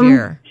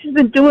behavior? She's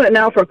been doing it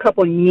now for a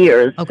couple of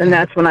years. Okay. And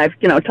that's when I've,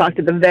 talked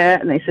to the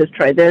vet, and they says,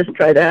 try this,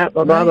 try that,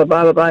 blah, blah, blah,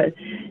 blah, blah, blah.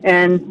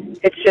 And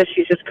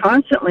she's just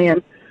constantly,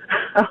 and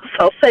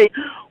I'll say,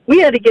 we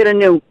had to get a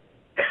new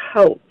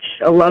couch,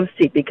 a love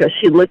seat, because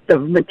she licked the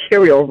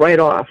material right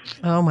off.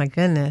 Oh, my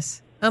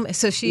goodness.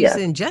 So she's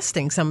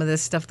ingesting some of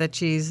this stuff that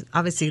she's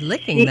obviously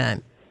licking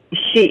then.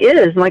 She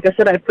is. Like I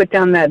said, I put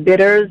down that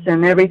bitters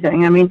and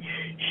everything.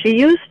 She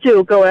used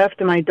to go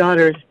after my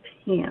daughter's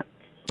pants.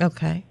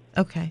 Okay.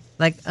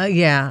 Like,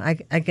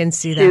 I can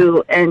see that.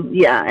 Chew,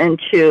 and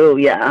chew,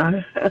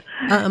 yeah.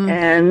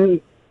 And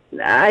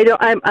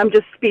I'm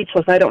just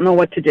speechless. I don't know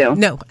what to do.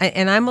 No,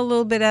 and I'm a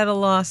little bit at a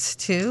loss,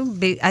 too.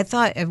 I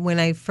thought when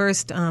I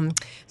first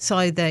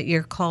saw that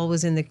your call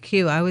was in the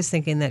queue, I was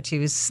thinking that she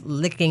was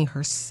licking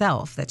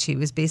herself, that she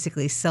was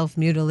basically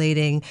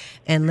self-mutilating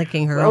and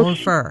licking her own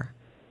fur.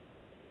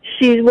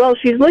 She's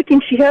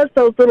licking. She has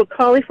those little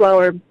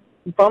cauliflower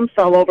bumps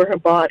all over her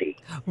body.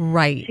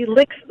 Right. She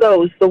licks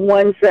those, the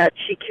ones that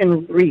she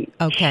can reach.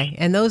 Okay,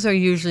 and those are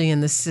usually in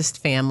the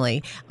cyst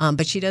family,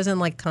 but she doesn't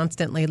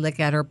constantly lick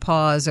at her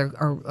paws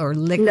or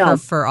lick her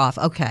fur off.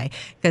 Okay,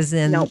 because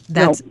then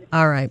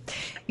all right.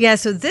 Yeah,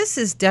 so this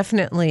is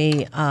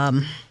definitely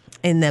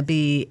in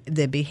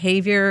the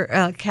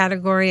behavior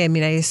category, I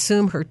mean, I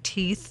assume her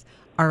teeth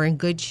are in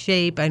good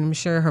shape. I'm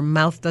sure her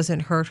mouth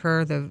doesn't hurt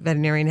her. The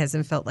veterinarian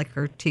hasn't felt like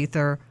her teeth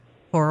are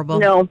horrible.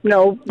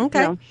 No.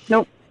 Okay.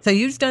 No. So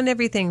you've done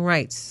everything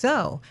right.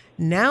 So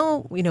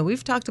now,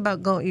 we've talked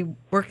about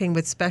working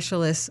with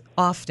specialists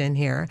often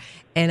here,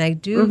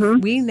 and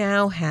we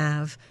now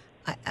have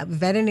a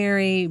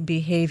veterinary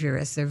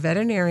behaviorists. They're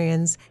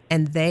veterinarians,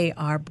 and they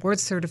are board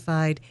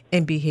certified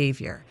in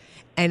behavior.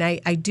 And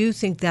I do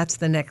think that's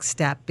the next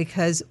step,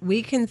 because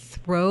we can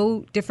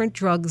throw different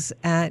drugs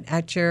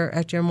at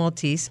your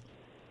Maltese.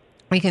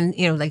 We can,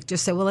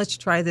 just say, well, let's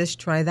try this,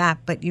 try that.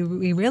 But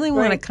we really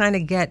want to kind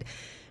of get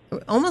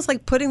almost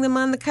like putting them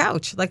on the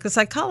couch, like a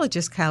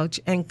psychologist couch.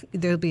 And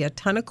there'll be a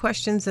ton of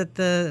questions that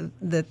the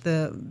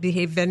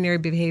veterinary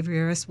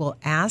behaviorist will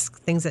ask,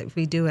 things that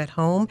we do at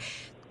home.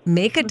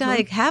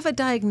 Have a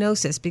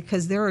diagnosis,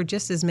 because there are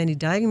just as many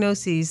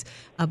diagnoses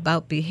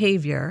about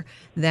behavior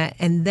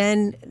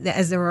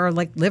as there are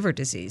like liver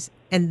disease.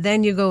 And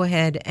then you go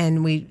ahead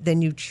and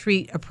you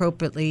treat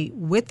appropriately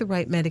with the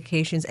right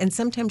medications, and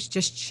sometimes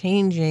just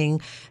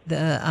changing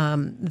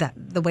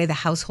the way the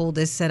household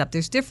is set up.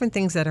 There's different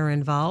things that are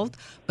involved,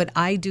 but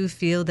I do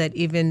feel that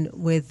even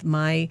with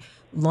my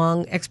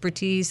long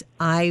expertise,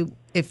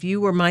 if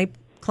you were my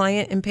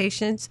client and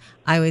patients,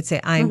 I would say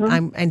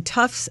and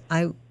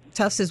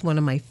Tufts is one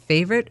of my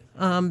favorite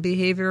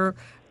behavior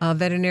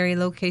veterinary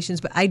locations,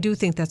 but I do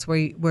think that's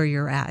where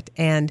you're at,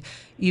 and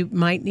you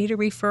might need a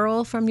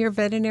referral from your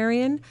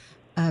veterinarian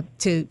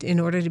in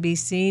order to be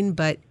seen.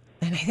 And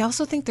I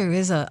also think there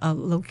is a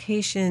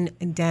location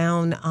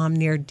down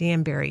near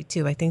Danbury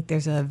too. I think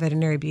there's a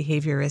veterinary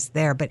behaviorist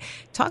there. But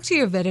talk to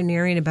your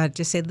veterinarian about it.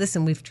 Just say,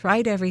 listen, we've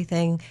tried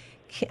everything.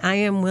 I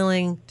am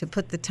willing to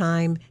put the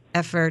time,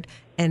 effort,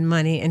 and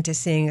money into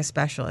seeing a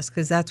specialist,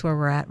 because that's where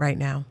we're at right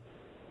now.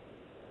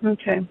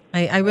 Okay.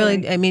 I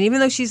mean, even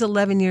though she's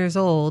 11 years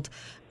old,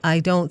 I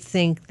don't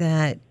think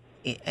that,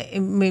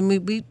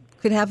 we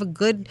could have a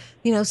good,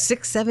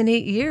 6, 7,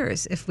 8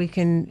 years if we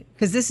can,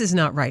 because this is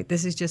not right.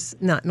 This is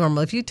just not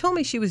normal. If you told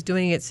me she was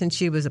doing it since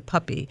she was a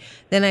puppy,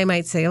 then I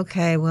might say,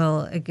 okay,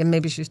 well, again,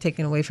 maybe she was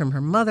taken away from her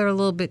mother a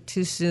little bit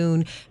too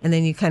soon, and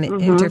then you kind of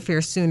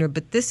interfere sooner.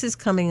 But this is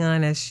coming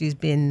on as she's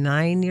been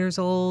 9 years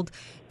old,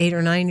 8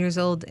 or 9 years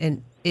old,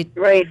 and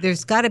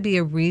there's got to be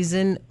a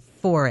reason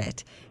for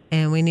it.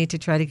 And we need to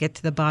try to get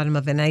to the bottom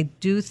of it. And I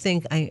do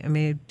think, I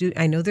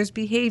know there's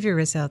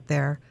behaviorists out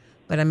there,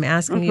 but I'm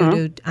asking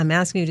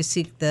you to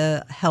seek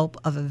the help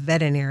of a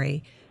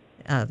veterinary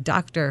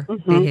doctor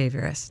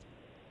behaviorist.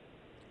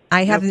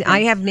 I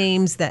have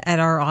names that at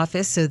our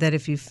office, so that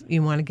if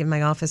you want to give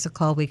my office a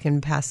call, we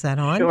can pass that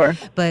on. Sure.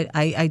 But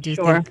I do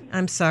think,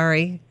 I'm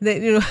sorry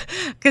that,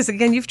 because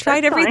again, you've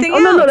tried everything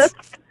else. No, that's.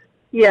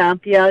 Yeah.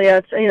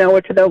 It's,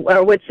 we're to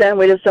our wits' end.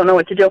 We just don't know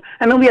what to do.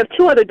 I mean, we have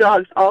 2 other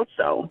dogs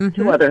also,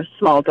 2 other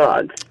small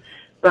dogs,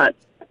 but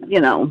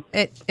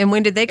And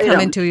when did they come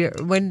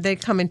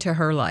into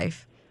her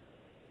life?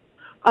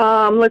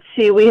 Let's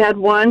see. We had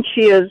one.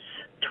 She is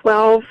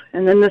 12,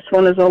 and then this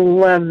one is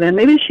 11.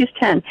 Maybe she's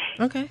 10.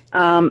 Okay.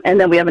 And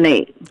then we have an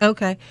 8.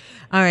 Okay.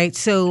 All right.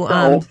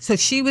 So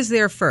she was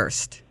there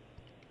first.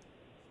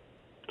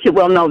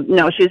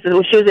 No. She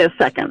was there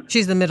second.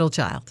 She's the middle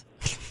child.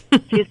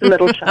 She's the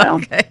middle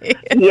child. Okay.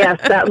 Yes,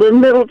 that little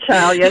middle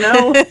child,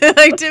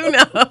 I do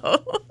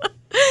know.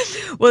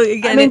 Well,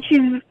 again, I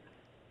mean,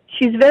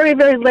 she's very,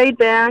 very laid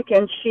back,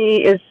 and she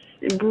is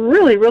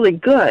really, really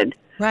good.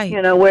 Right.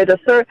 Where the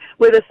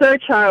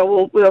third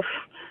child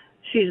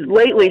she's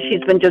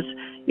been just,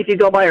 if you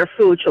go buy her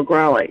food, she'll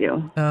growl at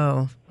you.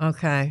 Oh,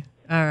 okay.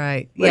 All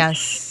right. Yes.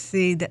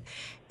 See,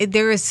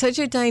 there is such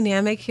a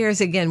dynamic here.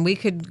 As again, we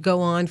could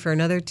go on for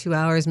another 2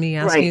 hours, me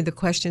asking you the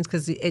questions,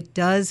 because it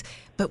does.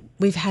 But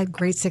we've had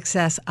great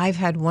success. I've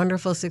had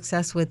wonderful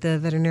success with the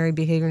veterinary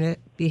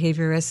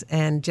behaviorists,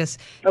 and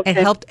it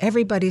helped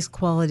everybody's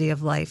quality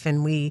of life.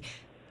 And we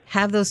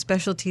have those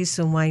specialties,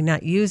 so why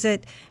not use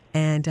it?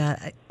 And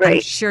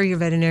I'm sure your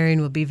veterinarian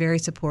will be very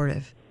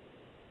supportive.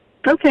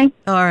 Okay.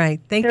 All right.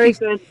 Thank you. Very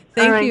good.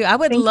 Thank you. I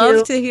would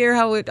love to hear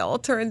how it all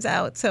turns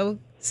out. So,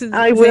 Suzanne,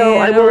 I will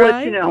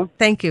let you know.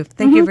 Thank you.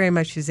 Thank you very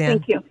much, Suzanne.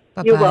 Thank you.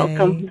 Bye-bye. You're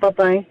welcome.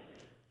 Bye-bye.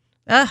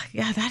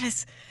 Yeah, that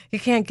is, you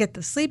can't get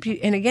the sleep.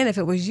 And again, if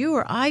it was you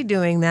or I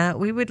doing that,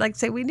 we would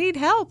say, we need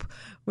help.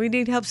 We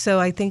need help. So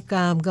I think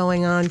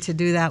going on to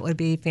do that would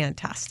be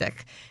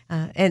fantastic.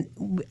 And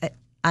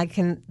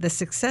the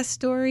success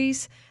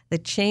stories, the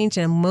change,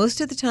 and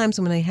most of the times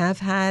when I have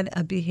had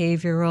a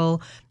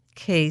behavioral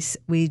case,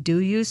 we do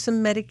use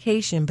some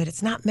medication, but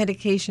it's not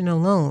medication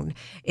alone.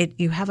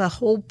 You have a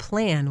whole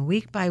plan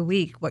week by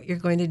week, what you're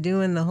going to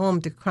do in the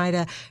home to try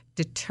to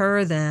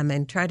deter them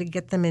and try to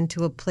get them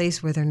into a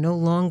place where they're no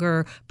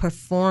longer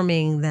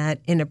performing that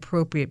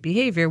inappropriate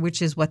behavior,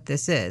 which is what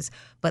this is.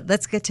 But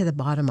let's get to the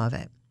bottom of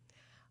it.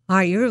 All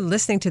right, you're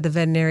listening to the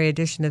veterinary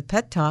edition of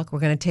Pet Talk. We're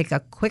going to take a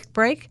quick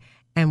break,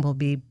 and we'll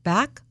be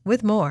back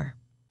with more.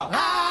 Hooked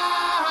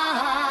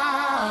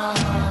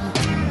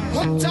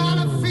on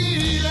a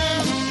feeling,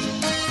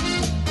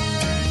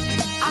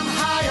 I'm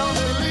high on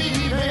belief.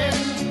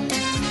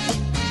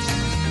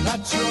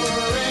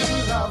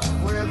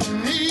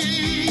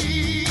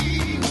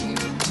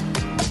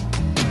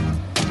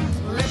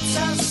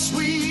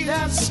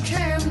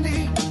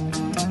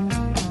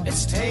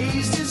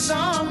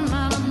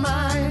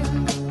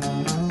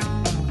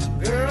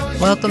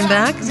 Welcome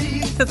back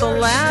to the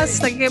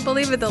last, I can't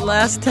believe it, the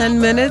last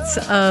 10 minutes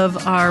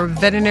of our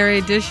veterinary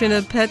edition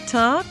of Pet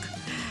Talk.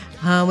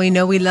 We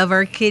know we love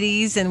our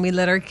kitties, and we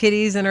let our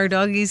kitties and our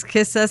doggies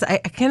kiss us. I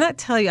cannot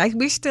tell you,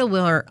 we still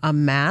wear a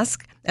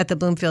mask at the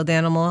Bloomfield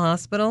Animal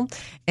Hospital,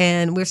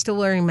 and we're still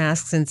wearing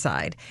masks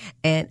inside.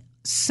 And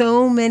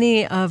so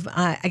many of,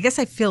 I guess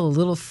I feel a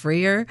little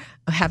freer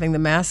having the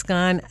mask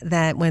on,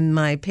 that when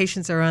my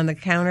patients are on the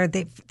counter,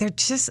 they're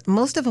just,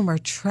 most of them are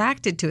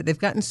attracted to it. They've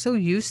gotten so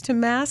used to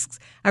masks.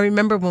 I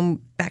remember when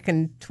back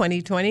in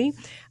 2020,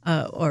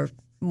 or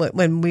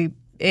when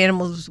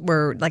animals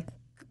were like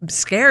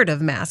scared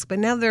of masks, but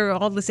now they're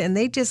all the same. And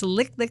they just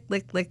lick,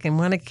 and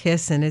want to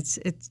kiss, and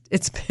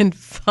it's been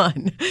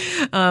fun.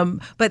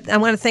 But I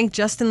want to thank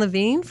Justin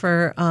Levine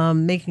for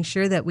making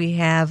sure that we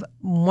have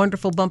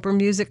wonderful bumper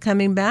music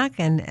coming back,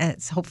 and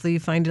hopefully you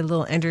find it a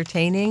little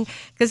entertaining,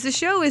 because the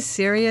show is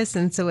serious,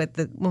 and so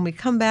when we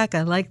come back,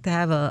 I like to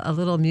have a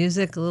little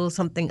music, a little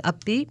something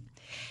upbeat.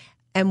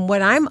 And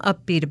what I'm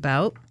upbeat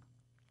about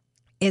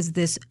is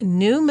this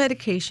new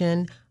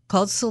medication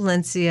called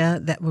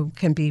Solensia that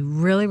can be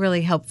really,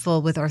 really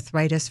helpful with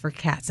arthritis for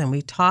cats. And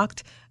we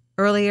talked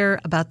earlier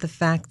about the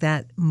fact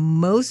that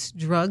most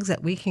drugs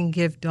that we can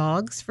give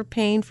dogs for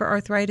pain for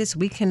arthritis,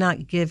 we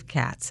cannot give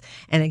cats.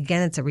 And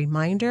again, it's a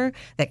reminder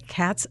that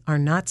cats are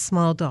not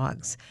small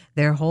dogs.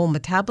 Their whole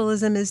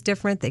metabolism is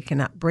different. They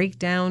cannot break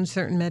down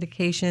certain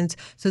medications.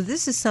 So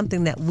this is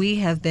something that we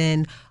have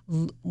been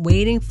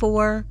waiting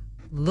for,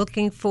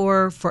 looking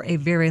for a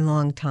very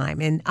long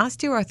time. And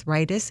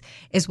osteoarthritis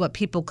is what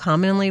people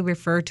commonly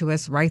refer to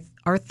as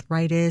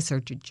arthritis or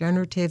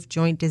degenerative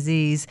joint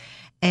disease.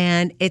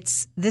 And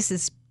this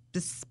is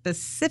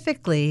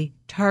specifically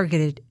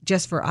targeted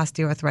just for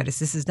osteoarthritis.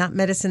 This is not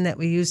medicine that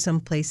we use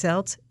someplace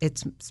else.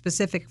 It's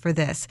specific for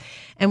this.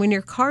 And when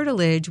your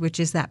cartilage, which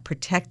is that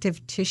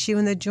protective tissue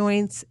in the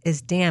joints,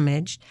 is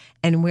damaged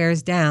and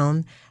wears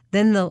down,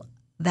 then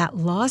that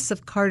loss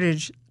of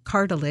cartilage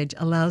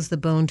allows the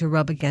bone to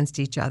rub against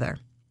each other.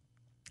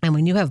 And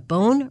when you have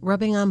bone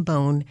rubbing on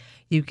bone,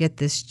 you get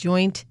this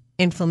joint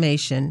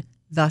inflammation,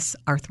 thus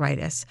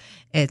arthritis.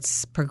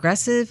 It's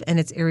progressive and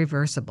it's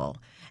irreversible.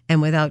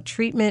 And without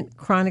treatment,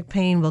 chronic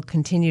pain will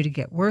continue to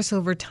get worse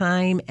over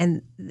time,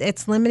 and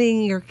it's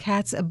limiting your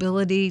cat's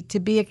ability to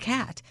be a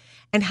cat.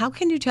 And how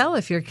can you tell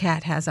if your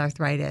cat has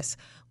arthritis?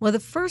 Well, the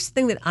first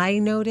thing that I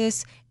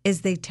notice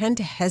is they tend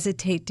to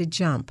hesitate to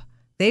jump.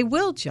 They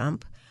will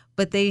jump,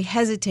 but they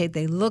hesitate.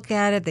 They look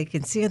at it. They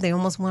can see it. They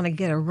almost want to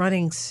get a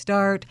running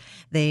start.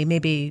 They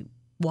maybe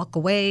walk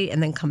away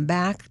and then come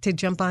back to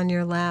jump on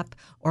your lap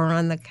or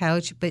on the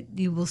couch. But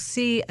you will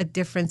see a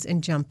difference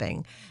in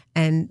jumping,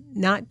 and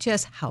not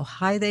just how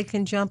high they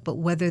can jump, but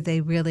whether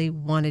they really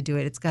want to do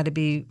it. It's got to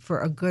be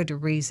for a good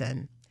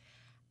reason.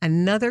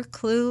 Another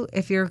clue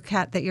if your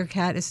cat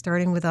is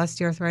starting with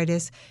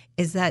osteoarthritis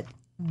is that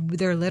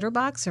their litter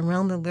box,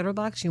 around the litter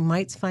box, you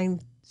might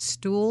find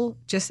stool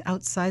just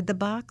outside the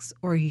box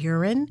or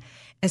urine,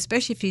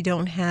 especially if you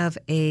don't have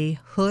a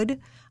hood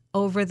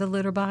over the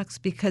litter box,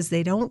 because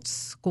they don't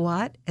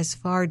squat as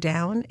far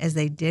down as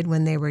they did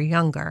when they were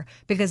younger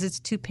because it's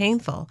too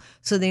painful.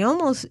 So they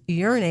almost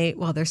urinate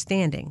while they're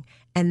standing,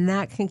 and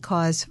that can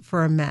cause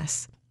for a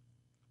mess.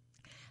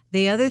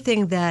 The other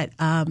thing that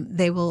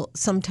they will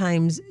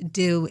sometimes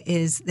do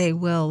is they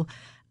will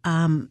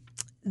kind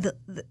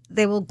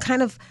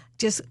of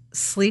just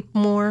sleep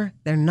more.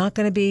 They're not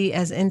going to be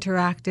as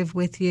interactive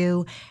with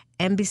you.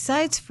 And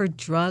besides, for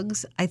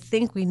drugs, I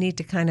think we need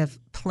to kind of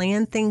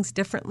plan things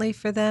differently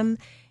for them.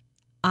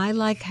 I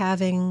like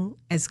having,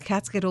 as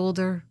cats get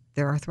older,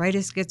 their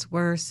arthritis gets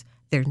worse,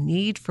 their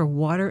need for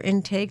water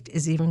intake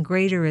is even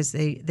greater as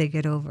they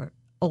get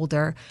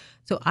older.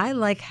 So I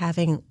like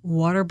having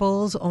water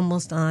bowls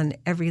almost on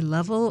every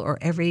level or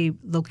every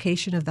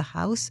location of the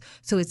house,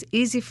 so it's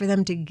easy for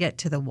them to get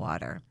to the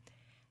water.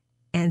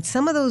 And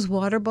some of those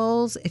water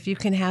bowls, if you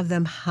can have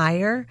them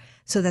higher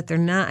so that they're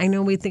not, I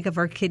know we think of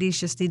our kitties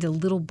just need a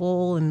little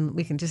bowl and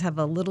we can just have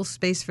a little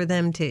space for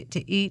them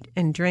to eat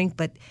and drink.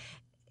 But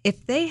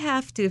if they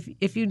have to,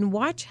 if you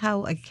watch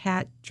how a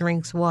cat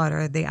drinks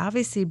water, they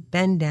obviously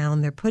bend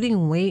down. They're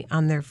putting weight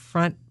on their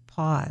front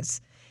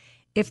paws.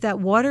 If that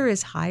water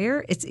is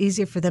higher, it's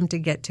easier for them to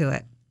get to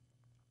it.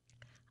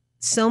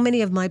 So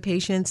many of my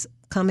patients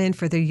come in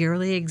for their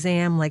yearly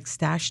exam, like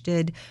Stash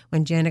did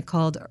when Janet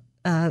called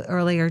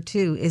earlier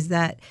too, is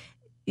that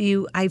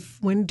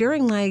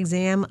during my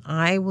exam,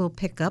 I will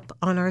pick up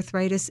on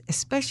arthritis,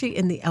 especially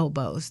in the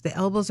elbows. The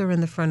elbows are in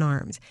the front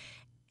arms.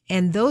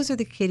 And those are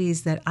the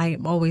kitties that I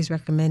am always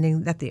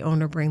recommending that the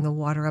owner bring the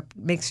water up,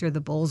 make sure the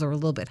bowls are a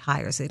little bit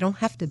higher so they don't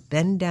have to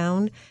bend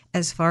down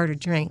as far to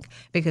drink,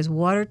 because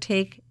water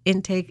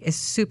intake is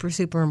super,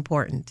 super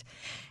important.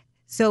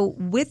 So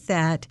with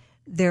that,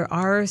 there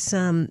are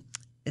some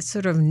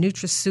sort of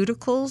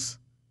nutraceuticals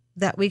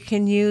that we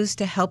can use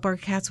to help our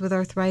cats with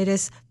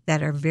arthritis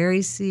that are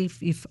very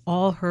safe. You've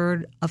all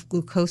heard of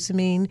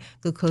glucosamine.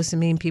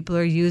 Glucosamine, people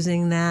are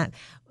using that.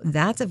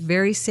 That's a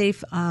very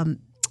safe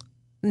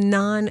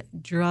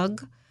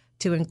non-drug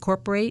to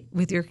incorporate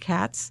with your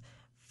cats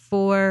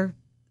for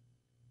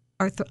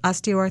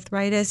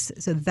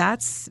osteoarthritis, so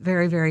that's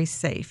very, very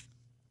safe.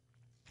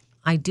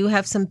 I do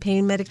have some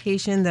pain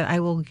medication that I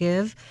will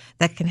give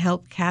that can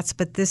help cats,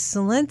 but this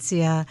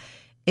Solensia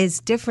is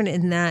different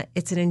in that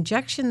it's an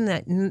injection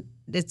that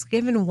it's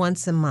given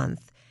once a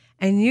month,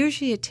 and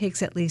usually it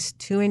takes at least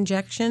 2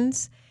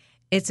 injections.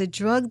 It's a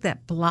drug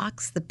that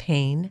blocks the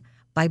pain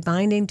by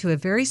binding to a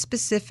very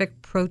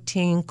specific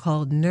protein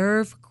called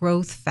nerve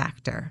growth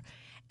factor.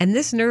 And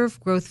this nerve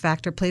growth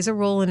factor plays a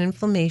role in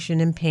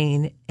inflammation and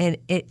pain, and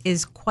it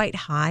is quite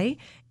high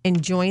in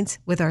joints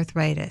with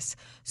arthritis.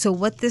 So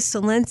what this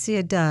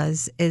Solensia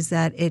does is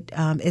that it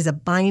is a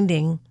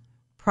binding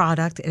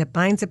product. It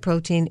binds a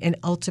protein and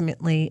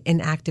ultimately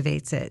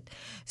inactivates it.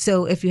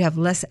 So if you have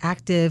less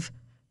active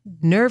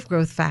nerve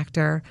growth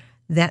factor,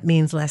 that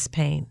means less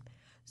pain.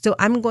 So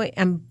I'm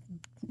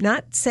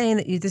not saying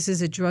that this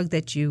is a drug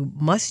that you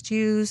must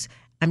use.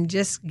 I'm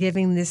just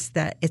giving this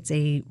that it's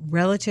a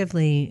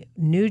relatively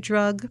new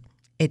drug.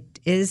 It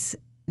is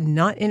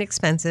not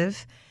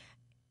inexpensive,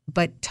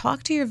 but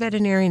talk to your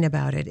veterinarian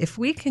about it. If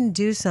we can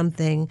do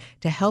something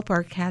to help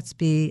our cats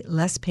be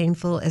less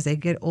painful as they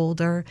get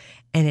older,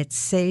 and it's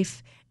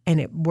safe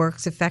and it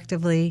works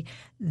effectively,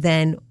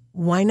 then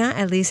why not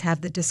at least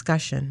have the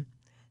discussion?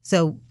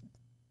 So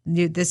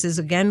this is,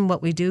 again,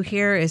 what we do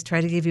here is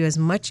try to give you as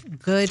much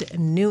good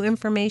new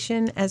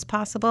information as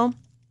possible.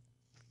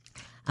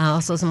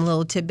 Also some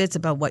little tidbits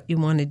about what you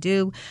want to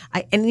do.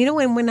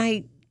 When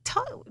I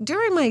talk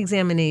during my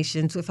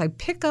examinations, if I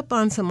pick up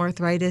on some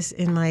arthritis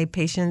in my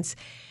patients,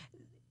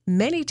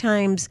 many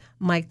times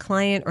my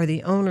client or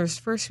the owner's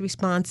first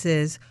response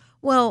is,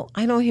 well,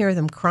 I don't hear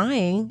them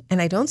crying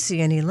and I don't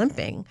see any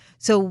limping.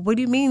 So what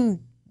do you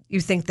mean you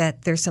think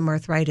that there's some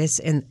arthritis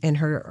in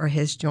her or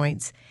his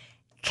joints?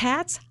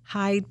 Cats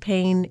hide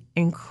pain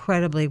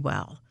incredibly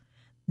well.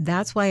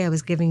 That's why I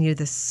was giving you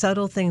the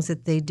subtle things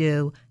that they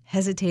do,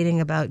 hesitating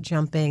about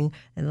jumping,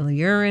 and the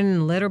urine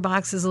and litter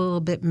box is a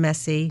little bit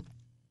messy,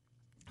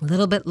 a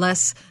little bit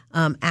less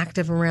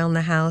active around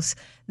the house.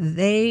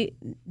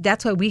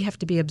 That's why we have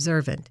to be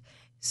observant.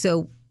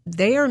 So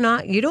they are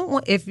not. You don't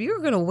want, if you're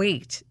going to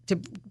wait to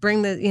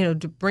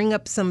bring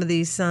up some of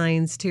these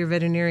signs to your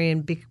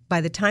veterinarian. By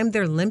the time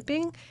they're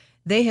limping,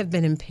 they have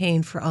been in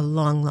pain for a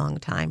long, long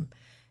time.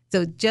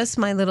 So just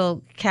my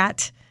little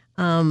cat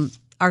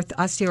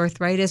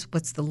osteoarthritis.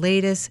 What's the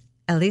latest?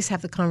 At least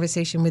have the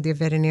conversation with your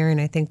veterinarian.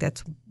 I think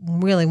that's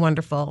really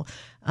wonderful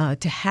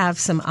to have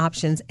some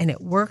options, and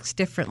it works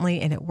differently,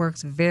 and it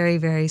works very,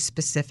 very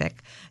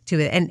specific to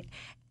it.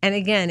 And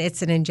again,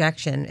 it's an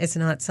injection. It's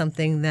not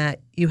something that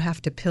you have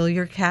to pill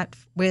your cat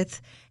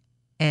with.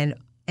 And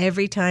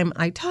every time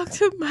I talk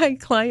to my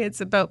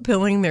clients about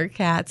pilling their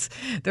cats,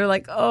 they're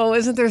like, "Oh,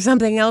 isn't there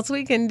something else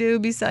we can do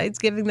besides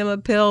giving them a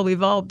pill?"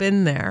 We've all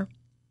been there.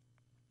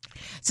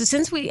 So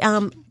since we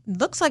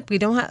looks like we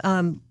don't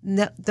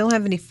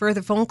have any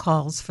further phone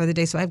calls for the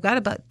day, so I've got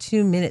about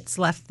 2 minutes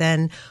left.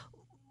 Then,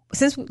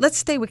 let's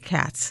stay with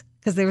cats,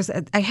 because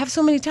I have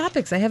so many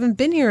topics. I haven't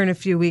been here in a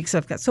few weeks, so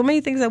I've got so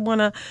many things I want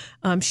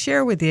to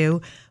share with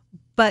you.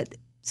 But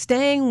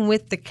staying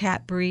with the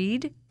cat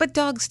breed, but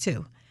dogs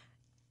too.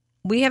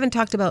 We haven't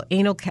talked about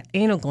anal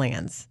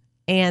glands.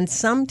 And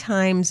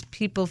sometimes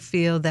people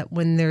feel that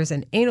when there's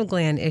an anal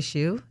gland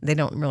issue, they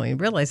don't really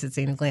realize it's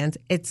anal glands,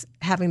 it's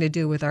having to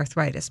do with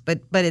arthritis,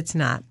 but it's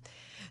not.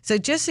 So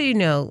just so you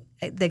know,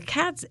 the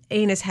cat's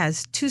anus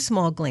has 2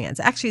 small glands,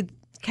 actually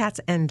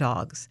cats and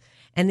dogs.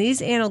 And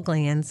these anal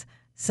glands,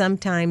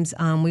 sometimes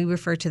we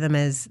refer to them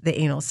as the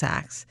anal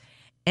sacs.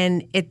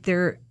 And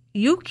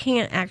you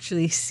can't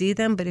actually see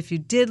them, but if you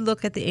did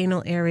look at the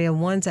anal area,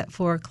 one's at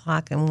 4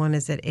 o'clock and one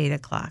is at 8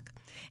 o'clock.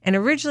 And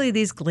originally,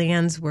 these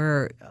glands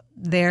were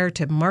there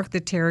to mark the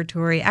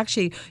territory.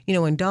 Actually,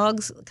 when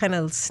dogs kind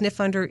of sniff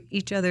under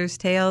each other's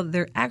tail,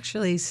 they're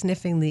actually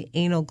sniffing the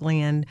anal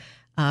gland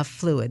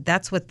fluid.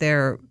 That's what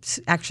they're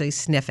actually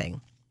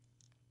sniffing.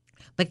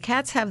 But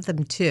cats have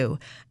them too.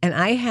 And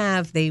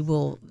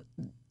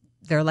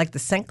they're like the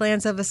scent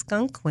glands of a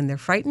skunk. When they're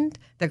frightened,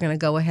 they're going to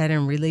go ahead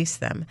and release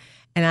them.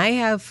 And I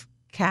have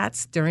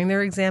cats during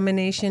their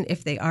examination,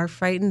 if they are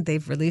frightened,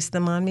 they've released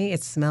them on me.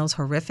 It smells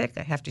horrific.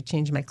 I have to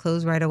change my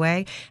clothes right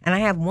away. And I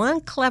have one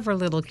clever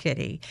little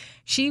kitty.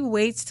 She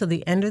waits till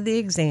the end of the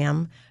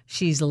exam.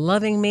 She's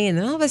loving me. And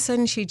then all of a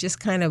sudden, she just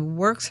kind of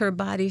works her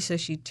body so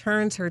she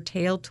turns her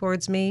tail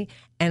towards me.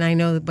 And I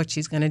know what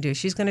she's going to do.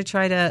 She's going to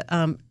try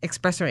to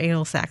express her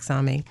anal sacs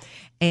on me.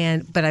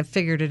 But I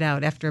figured it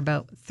out. After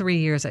about 3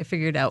 years, I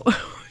figured out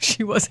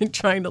she wasn't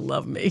trying to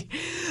love me.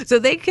 So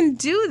they can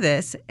do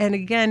this. And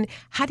again,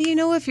 how do you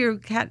know if your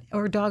cat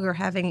or dog are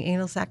having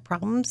anal sac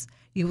problems?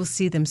 You will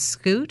see them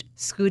scoot.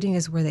 Scooting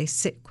is where they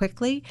sit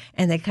quickly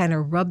and they kind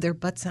of rub their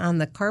butts on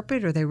the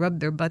carpet or they rub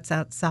their butts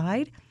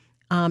outside.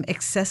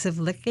 Excessive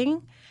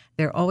licking.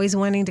 They're always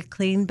wanting to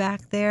clean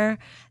back there.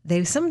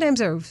 They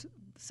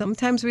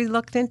sometimes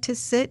reluctant to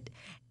sit,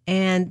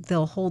 and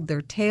they'll hold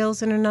their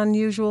tails in an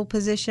unusual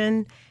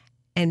position.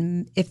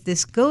 And if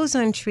this goes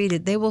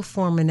untreated, they will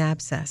form an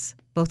abscess.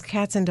 Both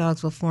cats and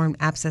dogs will form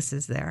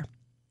abscesses there.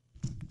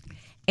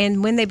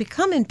 And when they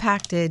become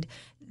impacted,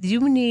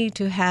 you need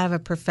to have a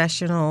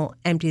professional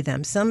empty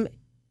them. Some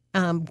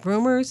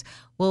groomers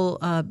will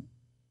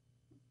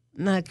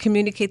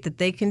communicate that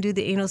they can do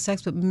the anal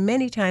sex, but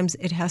many times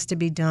it has to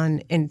be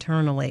done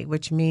internally,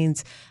 which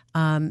means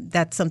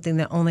that's something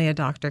that only a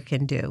doctor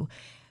can do.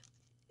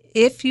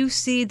 If you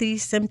see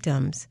these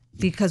symptoms,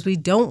 because we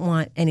don't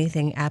want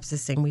anything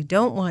abscessing, we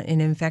don't want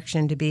an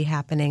infection to be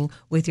happening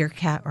with your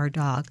cat or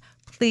dog,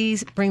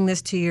 please bring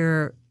this to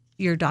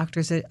your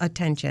doctor's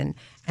attention.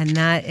 And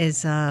that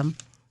is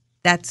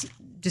that's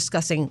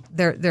discussing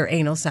their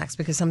anal sex,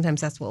 because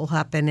sometimes that's what will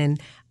happen.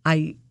 And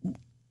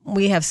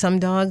we have some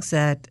dogs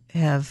that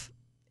have,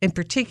 in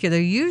particular,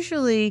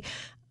 usually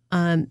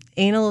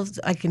anal,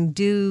 I can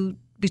do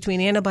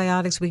between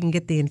antibiotics, we can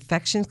get the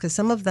infections, because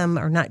some of them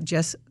are not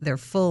just they're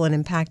full and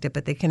impacted,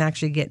 but they can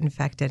actually get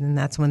infected, and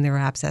that's when they're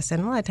abscess.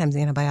 And a lot of times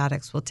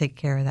antibiotics will take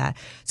care of that.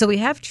 So we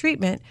have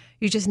treatment.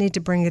 You just need to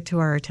bring it to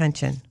our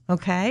attention,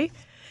 okay?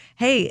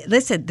 Hey,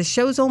 listen, the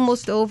show's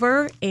almost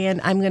over, and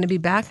I'm going to be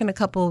back in a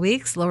couple of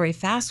weeks. Lori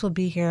Fast will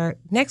be here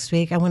next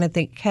week. I want to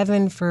thank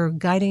Kevin for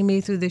guiding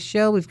me through the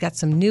show. We've got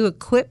some new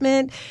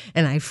equipment,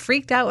 and I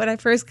freaked out when I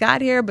first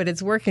got here, but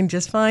it's working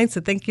just fine.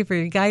 So thank you for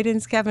your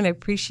guidance, Kevin. I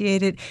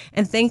appreciate it.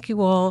 And thank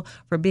you all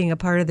for being a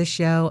part of the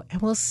show,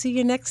 and we'll see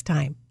you next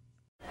time.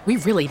 We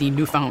really need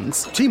new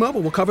phones. T-Mobile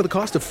will cover the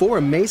cost of 4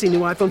 amazing new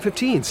iPhone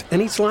 15s, and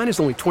each line is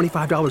only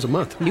 $25 a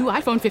month. New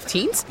iPhone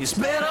 15s? It's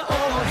better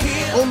over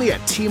here. Only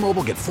at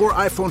T-Mobile, get 4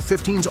 iPhone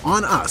 15s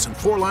on us and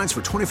 4 lines for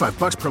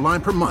 $25 per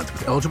line per month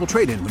with eligible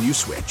trade-in when you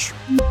switch.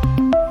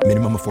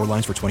 Minimum of 4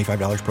 lines for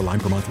 $25 per line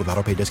per month with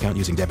autopay discount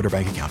using debit or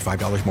bank account.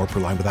 $5 more per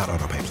line without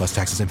autopay, plus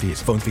taxes and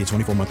fees. Phone fee at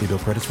 24 monthly bill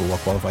credits for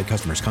well-qualified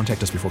customers.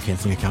 Contact us before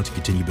canceling account to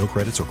continue bill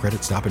credits or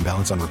credit stop and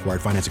balance on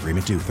required finance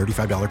agreement due.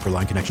 $35 per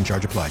line connection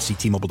charge applies. See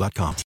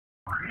T-Mobile.com.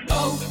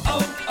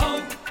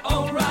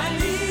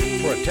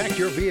 O'Reilly. Protect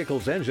your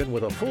vehicle's engine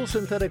with a full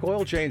synthetic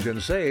oil change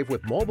and save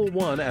with Mobil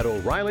 1 at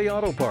O'Reilly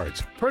Auto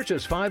Parts.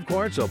 Purchase 5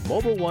 quarts of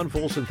Mobil 1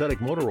 full synthetic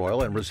motor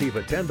oil and receive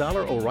a $10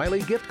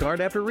 O'Reilly gift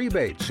card after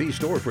rebate. See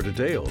store for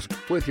details.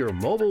 With your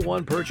Mobil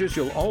 1 purchase,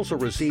 you'll also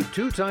receive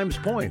 2 times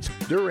points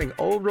during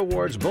O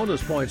Rewards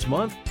Bonus Points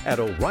Month at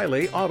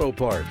O'Reilly Auto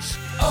Parts.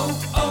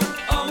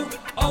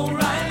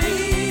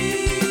 O'Reilly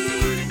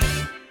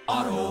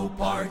Auto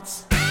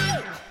Parts.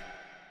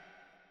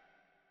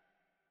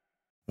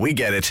 We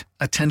get it.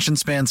 Attention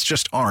spans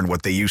just aren't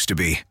what they used to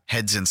be.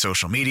 Heads in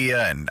social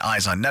media and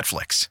eyes on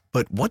Netflix.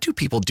 But what do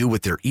people do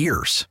with their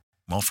ears?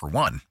 Well, for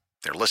one,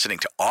 they're listening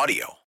to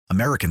audio.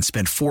 Americans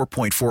spend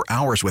 4.4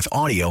 hours with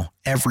audio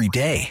every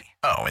day.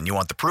 Oh, and you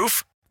want the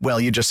proof?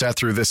 Well, you just sat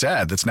through this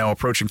ad that's now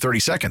approaching 30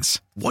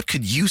 seconds. What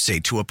could you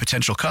say to a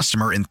potential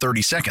customer in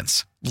 30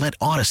 seconds? Let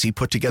Odyssey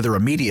put together a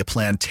media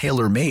plan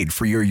tailor-made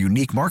for your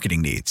unique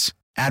marketing needs.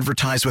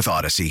 Advertise with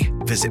Odyssey.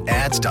 Visit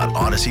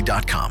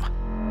ads.odyssey.com.